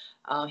him,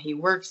 he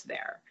works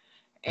there.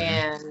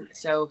 And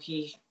so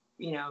he,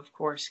 of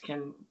course,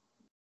 can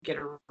get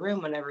a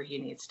room whenever he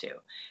needs to.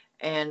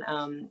 And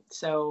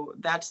so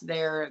that's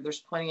there. There's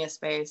plenty of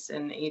space.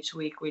 And each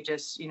week we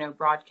just,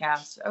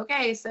 broadcast,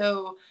 okay,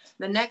 so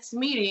the next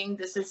meeting,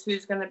 this is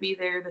who's going to be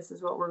there. This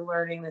is what we're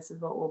learning. This is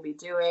what we'll be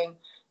doing.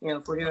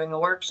 If we're doing a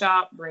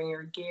workshop, bring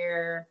your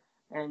gear.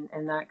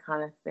 And that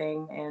kind of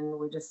thing, and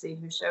we just see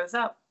who shows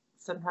up.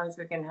 Sometimes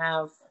we can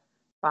have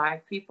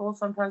 5 people,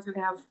 sometimes we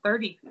can have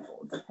 30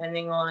 people,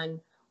 depending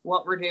on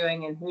what we're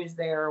doing and who's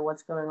there or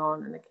what's going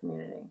on in the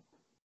community.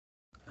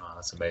 Oh,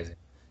 that's amazing.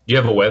 Do you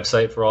have a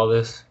website for all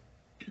this?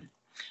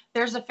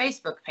 There's a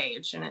Facebook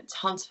page, and it's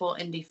Huntsville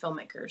Indie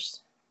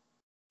Filmmakers.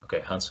 Okay,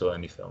 Huntsville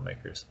Indie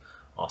Filmmakers.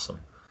 Awesome.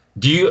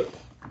 Do you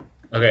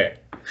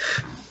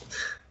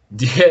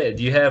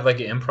have like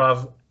an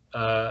improv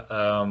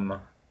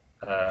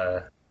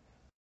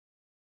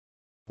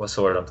what's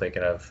the word I'm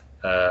thinking of?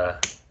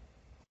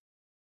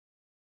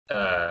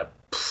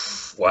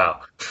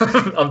 Wow.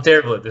 I'm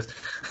terrible at this.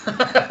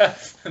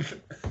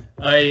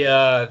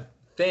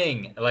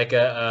 Thing like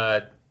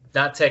a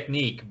not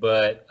technique,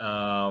 but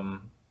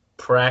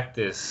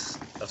practice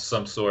of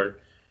some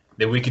sort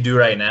that we could do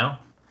right now.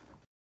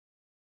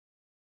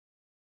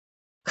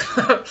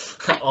 On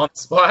the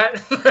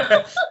spot.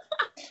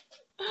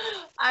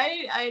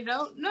 I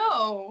don't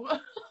know.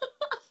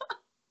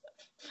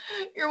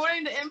 You're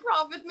wanting to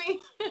improv with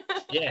me?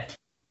 Yeah.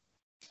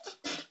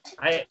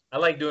 I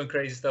like doing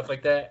crazy stuff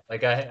like that.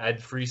 Like I'd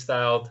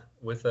freestyled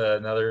with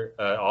another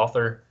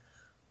author.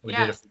 We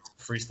did a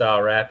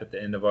freestyle rap at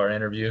the end of our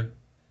interview.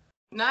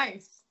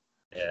 Nice.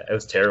 Yeah, it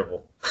was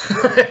terrible.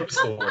 It was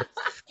the worst.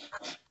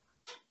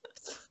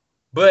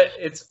 But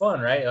it's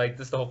fun, right? Like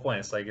that's the whole point.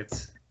 It's like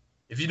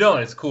if you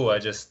don't, it's cool. We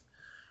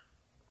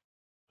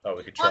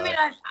could try.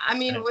 Well, I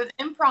mean, with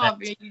improv,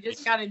 you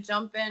just got to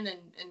jump in and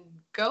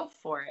go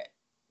for it.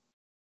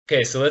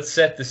 Okay, so let's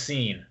set the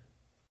scene.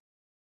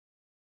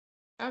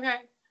 Okay.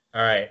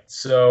 All right,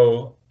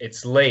 so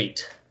it's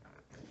late,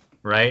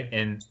 right?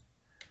 And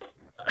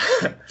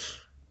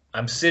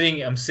I'm sitting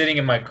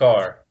in my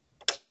car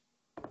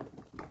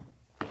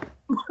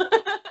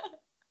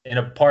in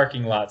a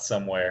parking lot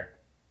somewhere.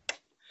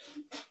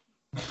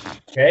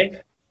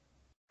 Okay?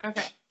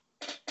 Okay.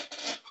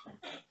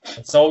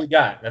 That's all we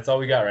got. That's all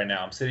we got right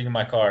now. I'm sitting in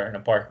my car in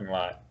a parking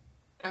lot.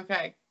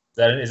 Okay.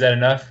 Is that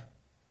enough?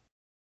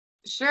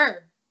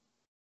 Sure.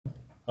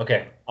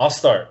 Okay, I'll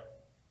start.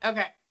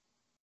 Okay.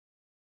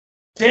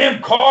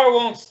 Damn car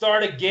won't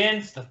start again.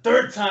 It's the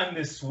 3rd time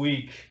this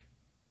week.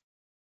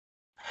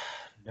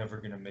 Never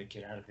gonna make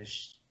it out of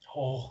this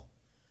hole.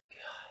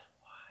 God,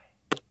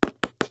 why?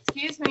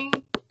 Excuse me.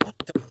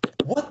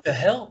 What the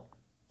hell?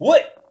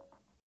 What?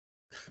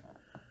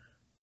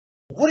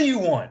 What do you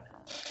want?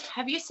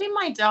 Have you seen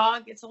my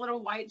dog? It's a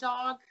little white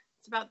dog.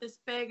 It's about this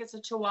big. It's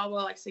a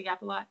Chihuahua, likes to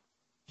yap a lot.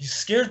 You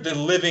scared the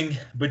living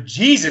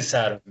bejesus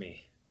out of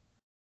me.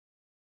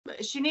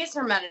 But she needs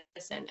her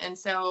medicine, and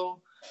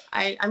so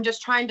I'm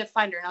just trying to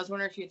find her, and I was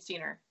wondering if you'd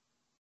seen her.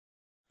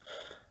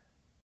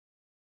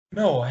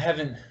 No, I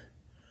haven't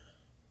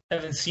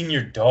seen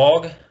your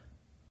dog.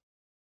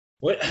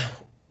 What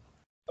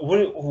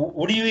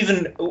do you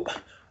even...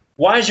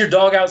 Why is your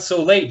dog out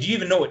so late? Do you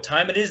even know what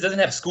time it is? Doesn't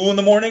it have school in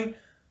the morning?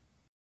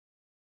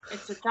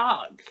 It's a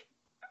dog.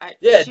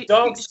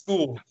 Dog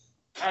school.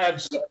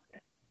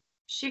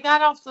 She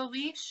got off the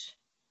leash.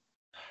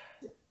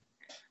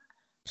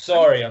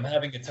 Sorry, I'm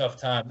having a tough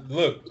time.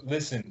 Look,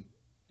 listen,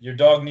 your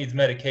dog needs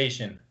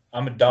medication.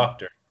 I'm a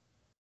doctor.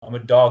 I'm a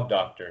dog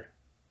doctor.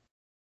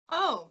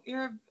 Oh,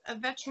 you're a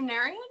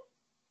veterinarian?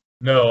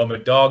 No, I'm a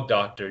dog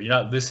doctor. You're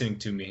not listening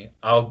to me.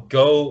 I'll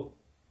go.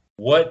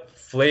 What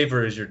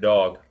flavor is your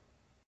dog?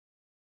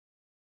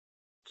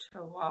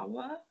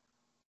 Chihuahua?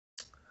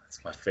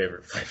 That's my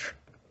favorite flavor.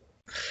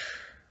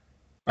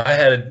 I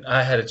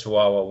had a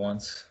Chihuahua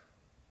once.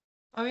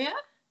 Oh yeah?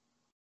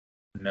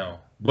 No,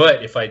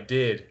 but if I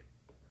did,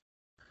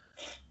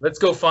 Let's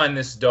go find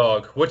this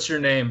dog. What's your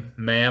name,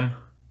 ma'am?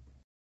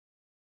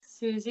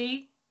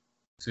 Susie.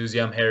 Susie,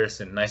 I'm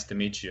Harrison. Nice to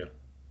meet you.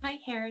 Hi,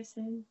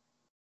 Harrison.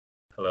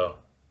 Hello.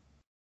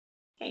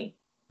 Hey.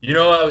 You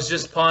know, I was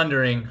just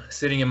pondering,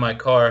 sitting in my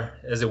car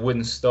as it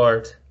wouldn't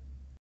start.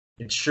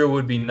 It sure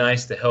would be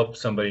nice to help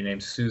somebody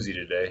named Susie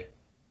today.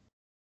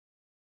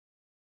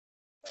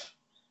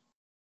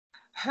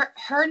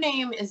 Her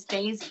name is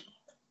Daisy.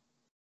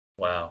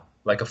 Wow,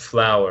 like a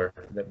flower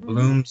that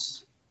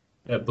blooms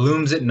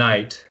at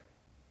night.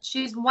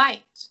 She's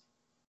white.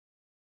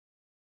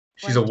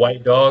 She's a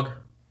white dog.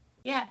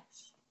 Yes.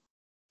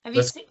 Have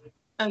you seen?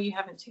 Oh, you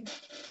haven't seen.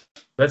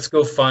 Let's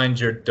go find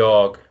your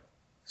dog,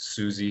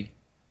 Susie.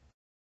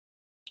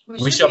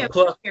 We shall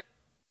pluck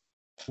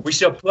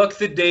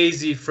the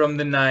daisy from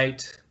the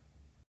night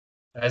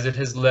as it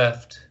has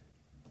left.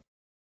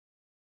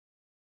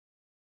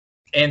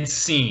 And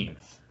scene.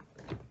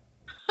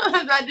 I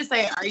was about to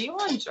say, are you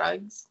on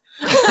drugs?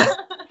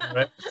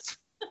 Right?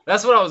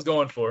 That's what I was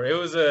going for. It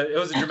was a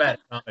dramatic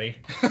comedy.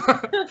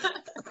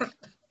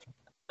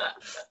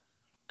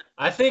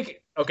 I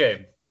think,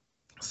 okay,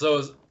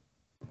 so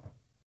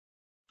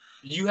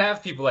you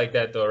have people like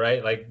that though,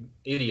 right? Like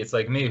idiots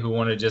like me who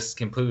want to just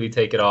completely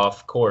take it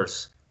off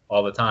course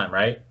all the time,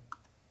 right?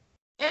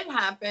 It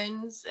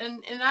happens,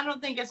 and I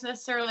don't think it's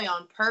necessarily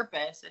on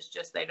purpose. It's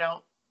just they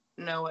don't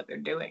know what they're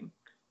doing.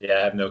 Yeah,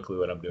 I have no clue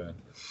what I'm doing.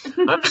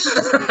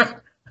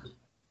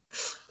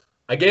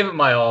 I gave it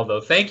my all,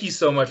 though. Thank you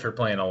so much for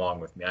playing along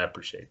with me. I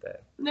appreciate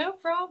that. No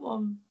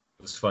problem.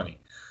 It was funny.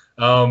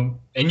 And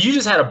you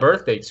just had a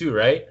birthday, too,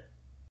 right?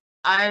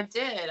 I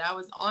did. I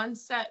was on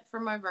set for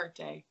my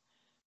birthday.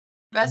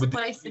 Best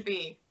place to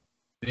be.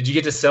 Did you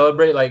get to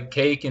celebrate, like,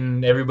 cake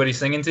and everybody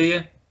singing to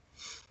you?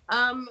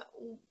 Well,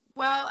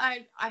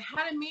 I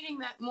had a meeting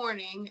that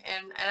morning,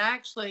 and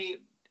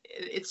actually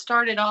it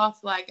started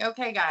off like,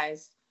 okay,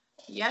 guys,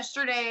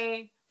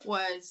 yesterday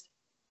was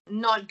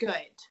not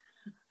good.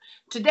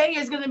 Today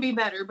is going to be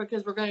better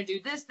because we're going to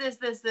do this, and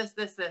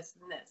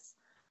this.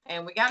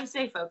 And we got to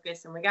stay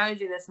focused, and we got to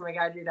do this, and we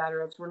got to do that,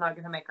 or else we're not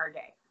going to make our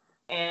day.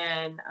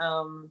 And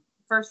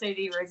first AD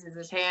raises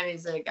his hand.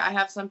 He's like, I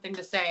have something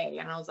to say.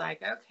 And I was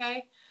like,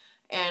 okay.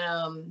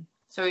 And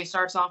so he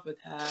starts off with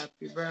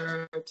happy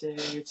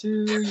birthday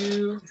to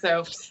you.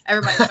 So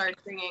everybody started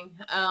singing.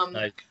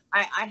 Nice.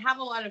 I have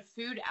a lot of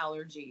food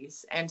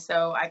allergies, and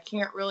so I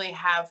can't really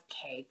have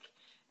cake.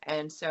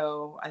 And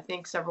so I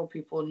think several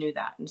people knew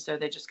that. And so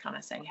they just kind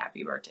of sang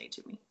happy birthday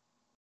to me.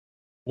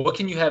 What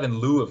can you have in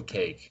lieu of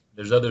cake?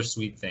 There's other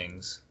sweet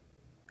things.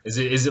 Is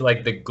it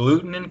like the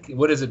gluten in,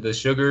 what is it, the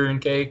sugar in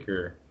cake,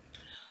 or?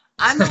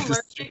 I'm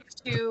allergic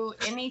to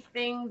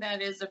anything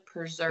that is a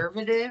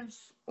preservative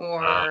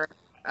or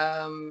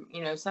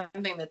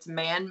something that's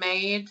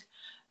man-made,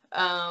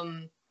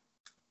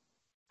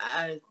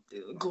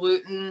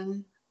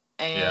 gluten,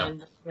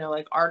 and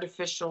like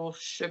artificial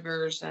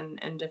sugars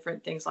and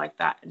different things like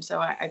that. And so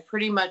I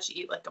pretty much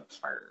eat like a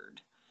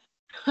bird.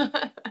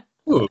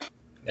 Ooh,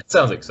 that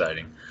sounds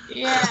exciting.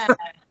 Yeah.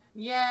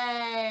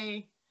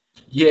 Yay.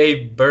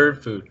 Yay,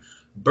 bird food.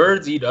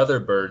 Birds eat other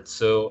birds.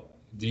 So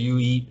do you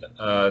eat,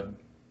 I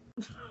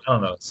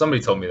don't know.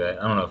 Somebody told me that.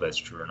 I don't know if that's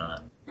true or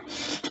not.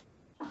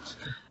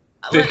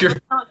 Let's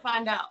not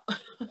find out.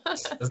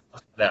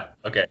 Yeah,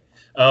 okay.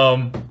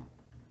 I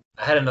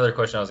had another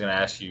question I was going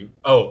to ask you.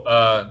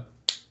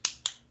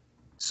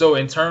 So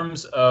in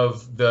terms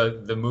of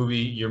the movie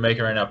you're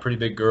making right now, Pretty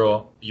Big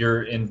Girl,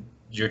 you're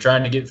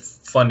trying to get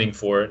funding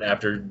for it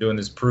after doing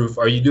this proof.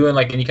 Are you doing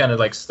like any kind of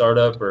like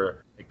startup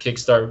or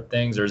Kickstart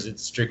things, or is it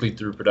strictly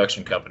through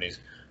production companies?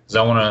 Because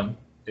I want to,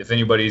 if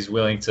anybody's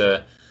willing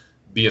to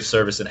be of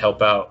service and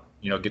help out,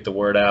 get the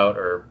word out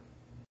or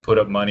put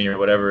up money or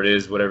whatever it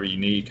is, whatever you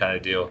need kind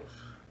of deal.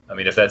 I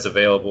mean, if that's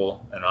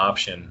available, an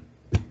option.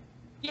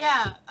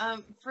 Yeah.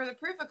 For the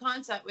proof of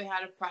concept, we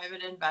had a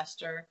private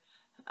investor.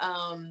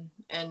 And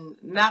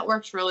that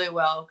works really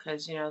well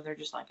because, they're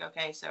just like,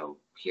 okay, so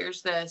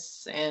here's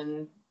this,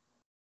 and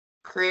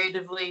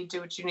creatively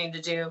do what you need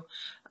to do.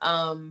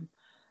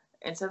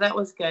 And so that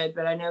was good,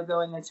 but I know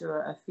going into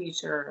a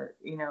feature,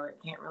 it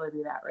can't really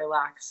be that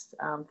relaxed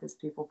because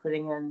people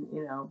putting in,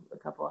 a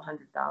couple of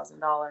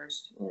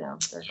 $100,000,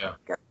 they're going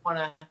to want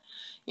to,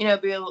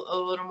 be a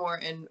little more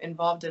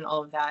involved in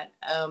all of that.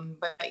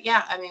 But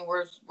yeah, I mean,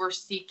 we're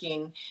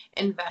seeking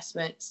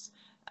investments.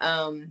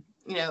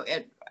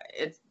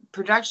 It's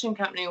production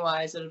company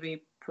wise, it'll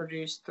be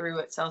produced through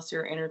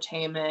Excelsior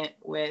Entertainment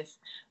with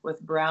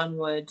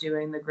Brownwood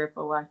doing the grip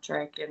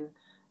electric and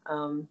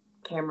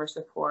camera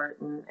support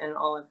and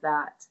all of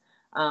that.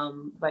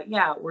 But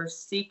yeah, we're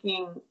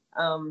seeking,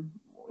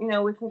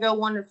 we can go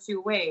one of two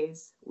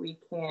ways. We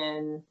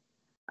can,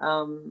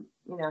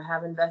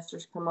 have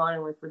investors come on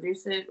and we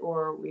produce it,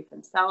 or we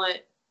can sell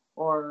it,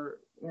 or,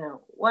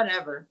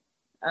 whatever.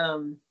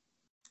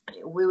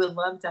 We would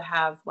love to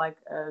have like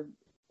a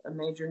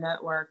major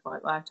network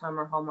like Lifetime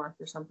or Hallmark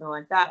or something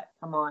like that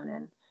come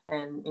on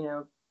and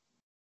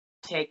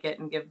take it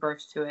and give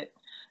birth to it.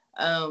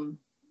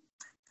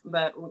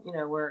 But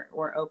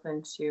we're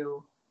open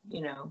to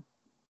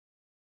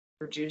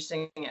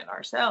producing it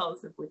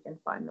ourselves if we can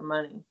find the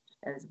money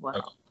as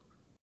well.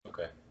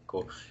 Okay,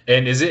 cool.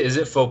 And is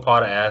it faux pas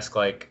to ask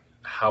like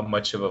how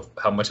much of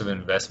an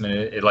investment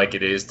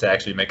it is to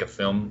actually make a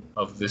film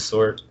of this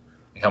sort?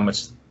 Like, how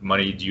much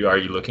money are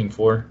you looking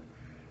for?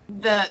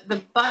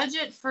 The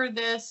budget for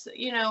this,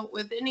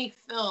 with any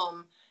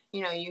film,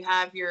 you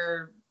have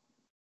your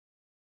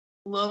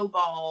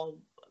lowball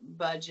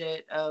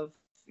budget of,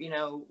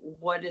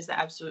 what is the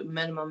absolute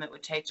minimum it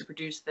would take to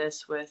produce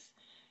this with,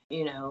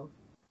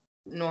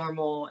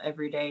 normal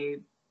everyday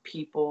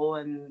people.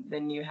 And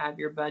then you have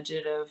your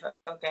budget of,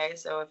 okay,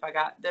 so if I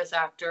got this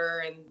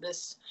actor and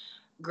this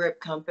grip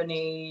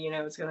company,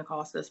 it's going to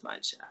cost this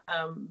much.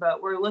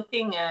 But we're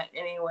looking at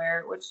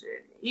anywhere, which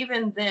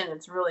even then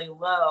it's really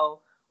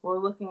low. We're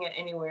looking at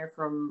anywhere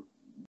from,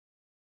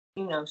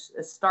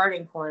 a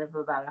starting point of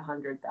about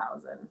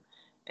 100,000.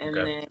 And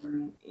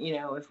then,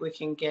 if we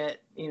can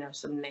get,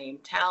 some name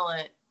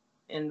talent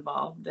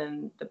involved,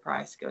 then the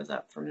price goes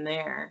up from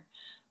there,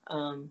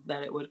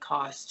 that it would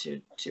cost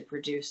to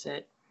produce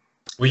it.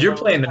 Well, you're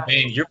playing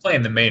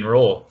the main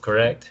role,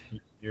 correct?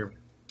 Your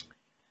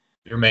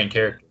main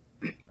character,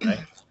 right?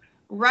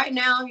 Right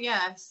now,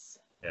 yes.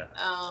 Yeah.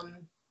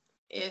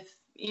 If,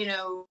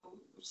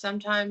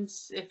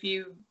 sometimes if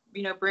you,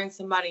 bring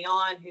somebody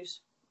on who's,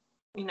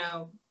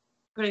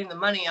 putting the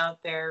money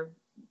out there,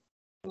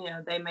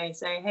 they may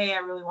say, hey, I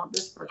really want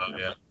this person. Oh,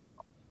 yeah.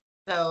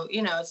 So,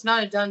 it's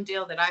not a done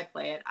deal that I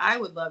play it. I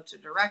would love to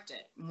direct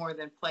it more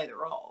than play the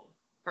role,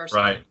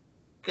 personally. Right.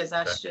 Because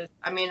that's just,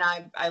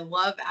 I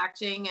love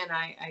acting, and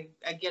I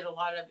get a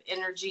lot of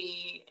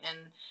energy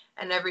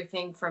and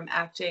everything from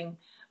acting,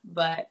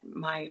 but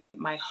my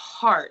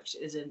heart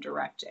is in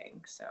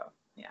directing. So,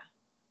 yeah.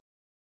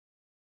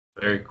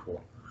 Very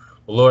cool.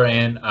 Well, Laura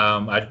Ann,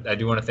 I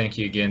do want to thank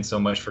you again so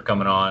much for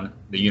coming on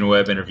the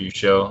UniWeb interview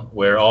show,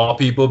 where all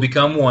people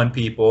become one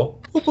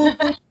people.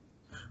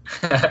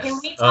 Can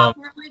we talk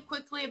really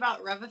quickly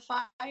about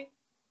Revify?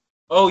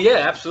 Oh, yeah,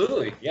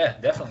 absolutely. Yeah,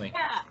 definitely.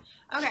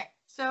 Yeah. Okay.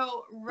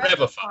 So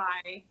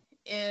Revify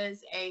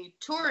is a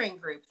touring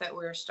group that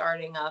we're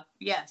starting up.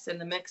 Yes, in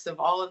the mix of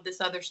all of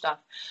this other stuff.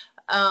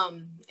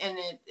 And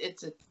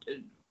it's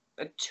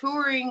a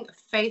touring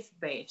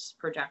faith-based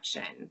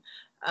production,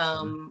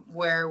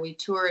 where we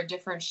tour a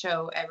different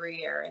show every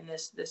year. And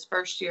this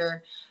first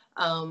year,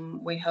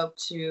 we hope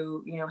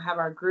to, have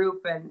our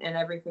group and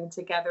everything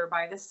together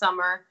by the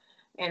summer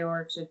in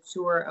order to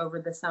tour over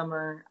the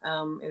summer.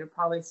 It'll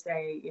probably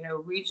stay,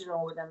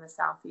 regional within the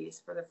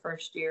Southeast for the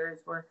first year as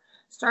we're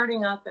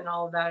starting up and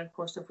all of that. Of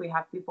course, if we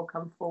have people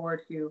come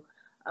forward who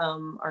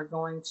are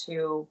going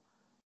to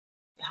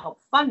help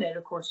fund it,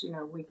 of course,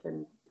 we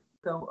can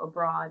go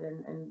abroad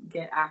and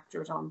get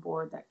actors on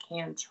board that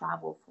can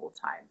travel full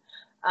time.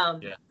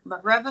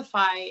 But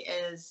Revify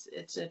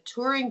it's a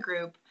touring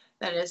group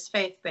that is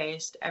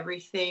faith-based.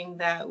 Everything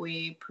that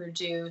we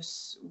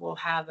produce will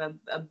have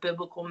a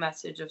biblical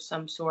message of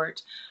some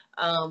sort,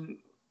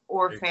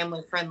 or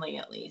family-friendly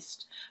at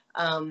least.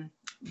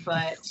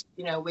 But,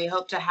 we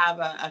hope to have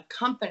a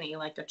company,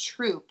 like a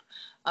troupe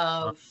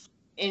of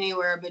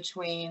anywhere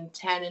between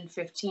 10 and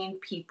 15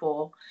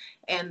 people.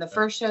 And the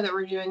first show that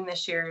we're doing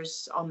this year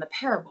is on the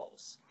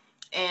parables.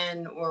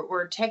 And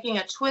we're taking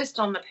a twist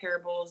on the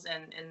parables,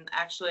 and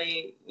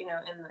actually,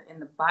 in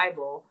the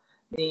Bible,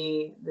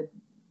 the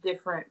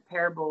different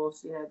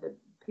parables, the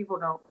people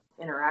don't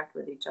interact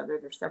with each other.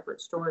 They're separate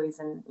stories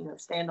and,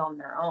 stand on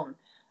their own.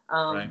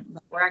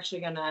 But we're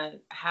actually going to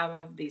have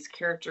these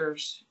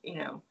characters,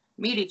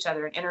 meet each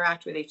other and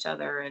interact with each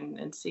other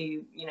and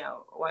see,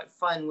 what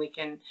fun we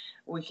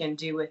can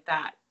do with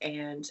that.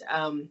 And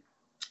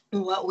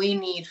what we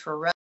need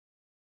for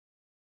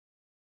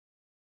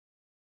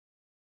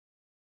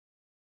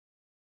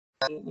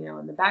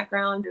in the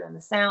background, doing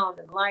the sound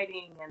and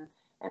lighting and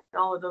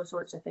all of those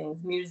sorts of things.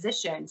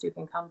 Musicians who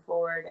can come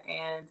forward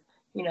and,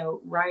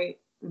 write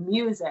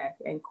music,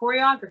 and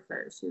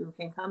choreographers who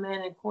can come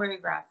in and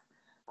choreograph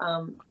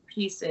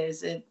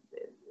pieces.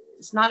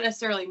 It's not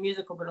necessarily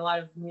musical, but a lot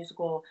of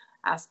musical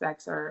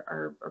aspects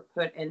are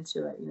put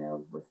into it,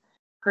 with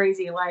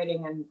crazy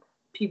lighting and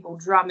people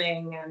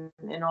drumming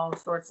and all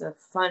sorts of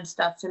fun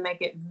stuff to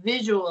make it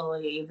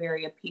visually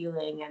very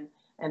appealing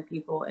and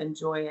people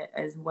enjoy it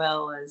as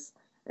well as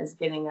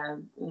getting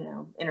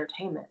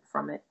entertainment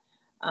from it,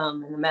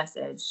 and a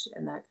message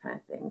and that kind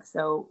of thing.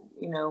 So,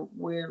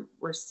 we're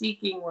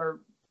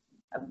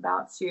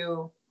about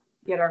to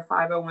get our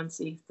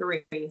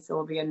 501c3, so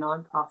we'll be a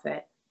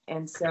nonprofit.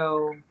 And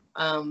so,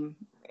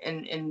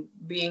 in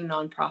being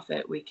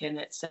nonprofit, we can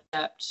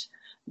accept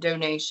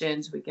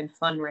donations, we can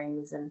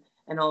fundraise and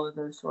all of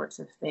those sorts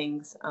of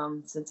things,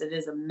 since it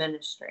is a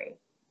ministry.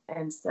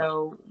 And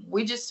so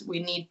we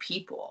need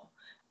people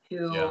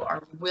who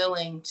are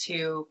willing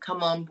to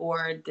come on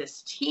board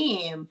this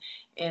team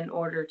in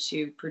order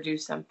to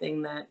produce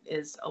something that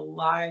is a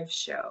live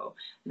show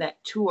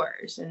that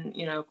tours. And,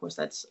 you know, of course,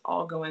 that's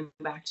all going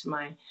back to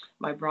my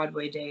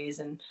Broadway days.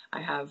 And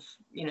I have,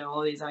 you know,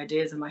 all these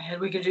ideas in my head.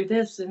 We could do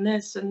this and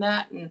this and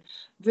that. And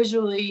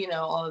visually, you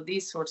know, all of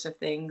these sorts of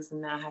things.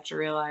 And then I have to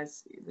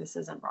realize this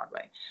isn't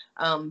Broadway.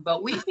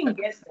 But we can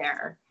get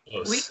there.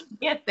 We can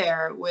get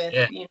there with,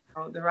 you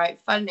know, the right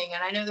funding.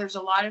 And I know there's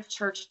a lot of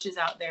churches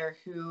out there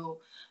who,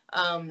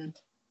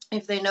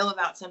 if they know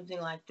about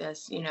something like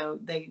this, you know,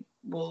 they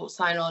will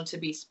sign on to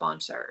be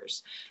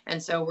sponsors.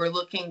 And so we're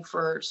looking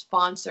for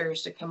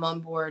sponsors to come on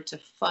board to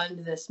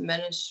fund this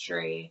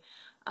ministry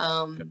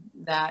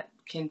that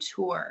can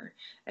tour,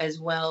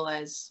 as well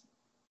as,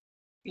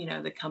 you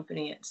know, the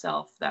company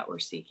itself that we're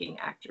seeking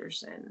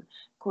actors and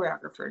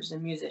choreographers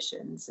and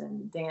musicians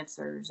and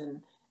dancers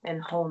and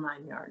whole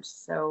 9 yards.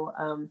 So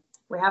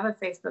we have a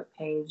Facebook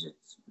page.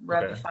 It's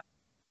Revify,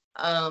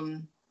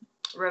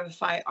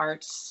 Revify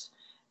Arts.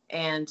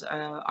 And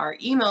our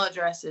email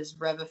address is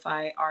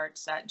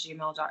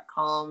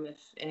revifyarts@gmail.com if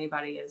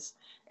anybody is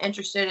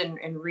interested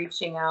in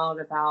reaching out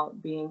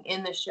about being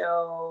in the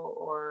show,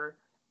 or,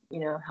 you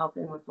know,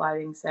 helping with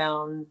lighting,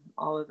 sound,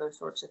 all of those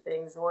sorts of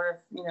things. Or if,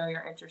 you know,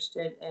 you're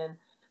interested in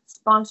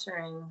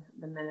sponsoring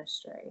the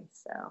ministry.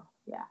 So,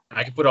 yeah.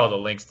 I can put all the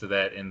links to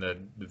that in the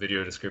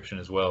video description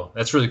as well.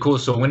 That's really cool.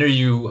 So when are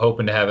you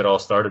hoping to have it all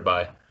started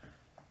by?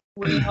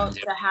 We hope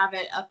to have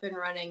it up and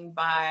running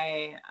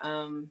by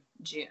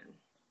June.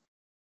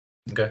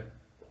 Okay.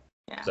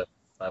 Yeah. Is that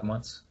 5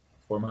 months?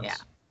 4 months? Yeah.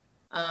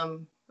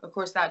 Of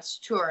course, that's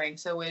touring.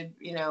 So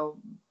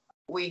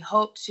we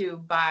hope to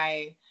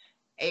by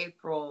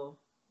April,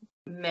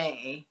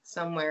 May,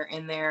 somewhere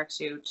in there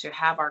to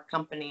have our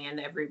company and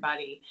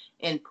everybody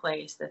in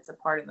place that's a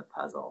part of the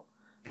puzzle.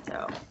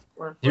 So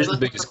we're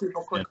looking for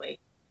people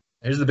quickly.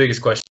 Here's the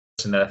biggest question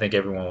that I think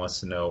everyone wants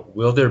to know.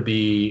 Will there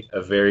be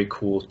a very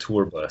cool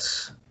tour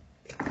bus?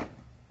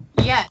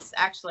 Yes,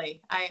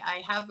 actually.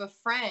 I have a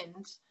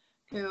friend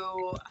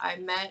who I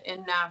met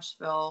in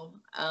Nashville,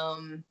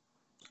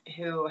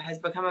 who has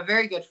become a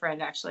very good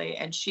friend, actually.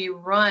 And she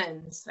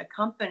runs a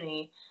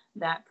company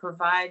that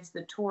provides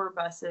the tour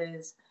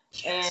buses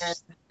and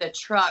the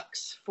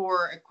trucks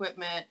for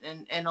equipment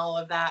and all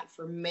of that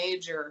for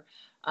major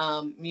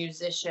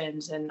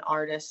musicians and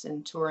artists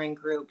and touring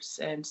groups.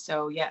 And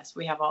so, yes,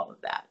 we have all of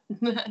that.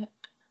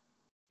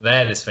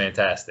 That is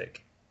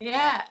fantastic.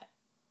 Yeah.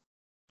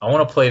 I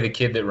want to play the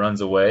kid that runs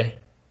away.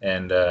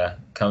 And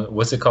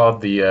what's it called?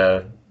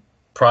 The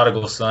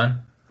prodigal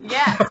son?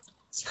 Yeah.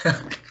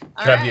 Can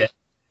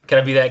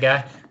I be that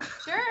guy?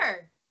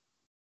 Sure.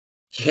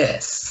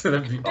 Yes.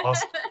 That'd be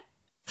awesome.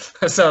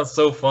 That sounds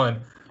so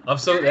fun. I'm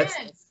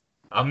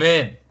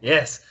in.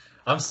 Yes.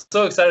 I'm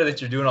so excited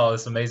that you're doing all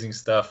this amazing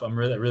stuff. I'm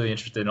really, really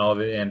interested in all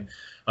of it. And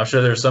I'm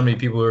sure there's so many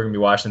people who are going to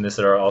be watching this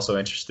that are also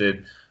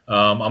interested.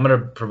 I'm going to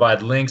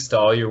provide links to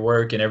all your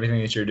work and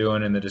everything that you're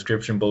doing in the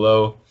description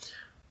below.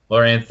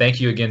 Laura-Ann, thank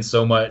you again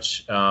so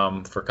much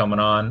for coming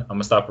on. I'm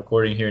going to stop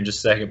recording here in just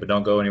a second, but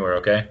don't go anywhere,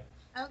 okay?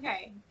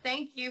 Okay.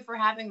 Thank you for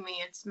having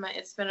me. It's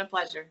been a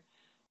pleasure.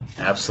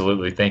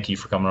 Absolutely. Thank you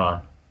for coming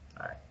on.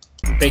 All right.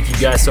 Thank you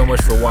guys so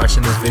much for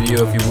watching this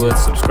video. If you would,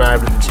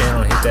 subscribe to the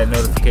channel and hit that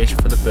notification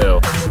for the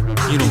bell.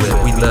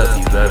 UniWeb, we love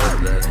you, love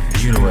you, love you.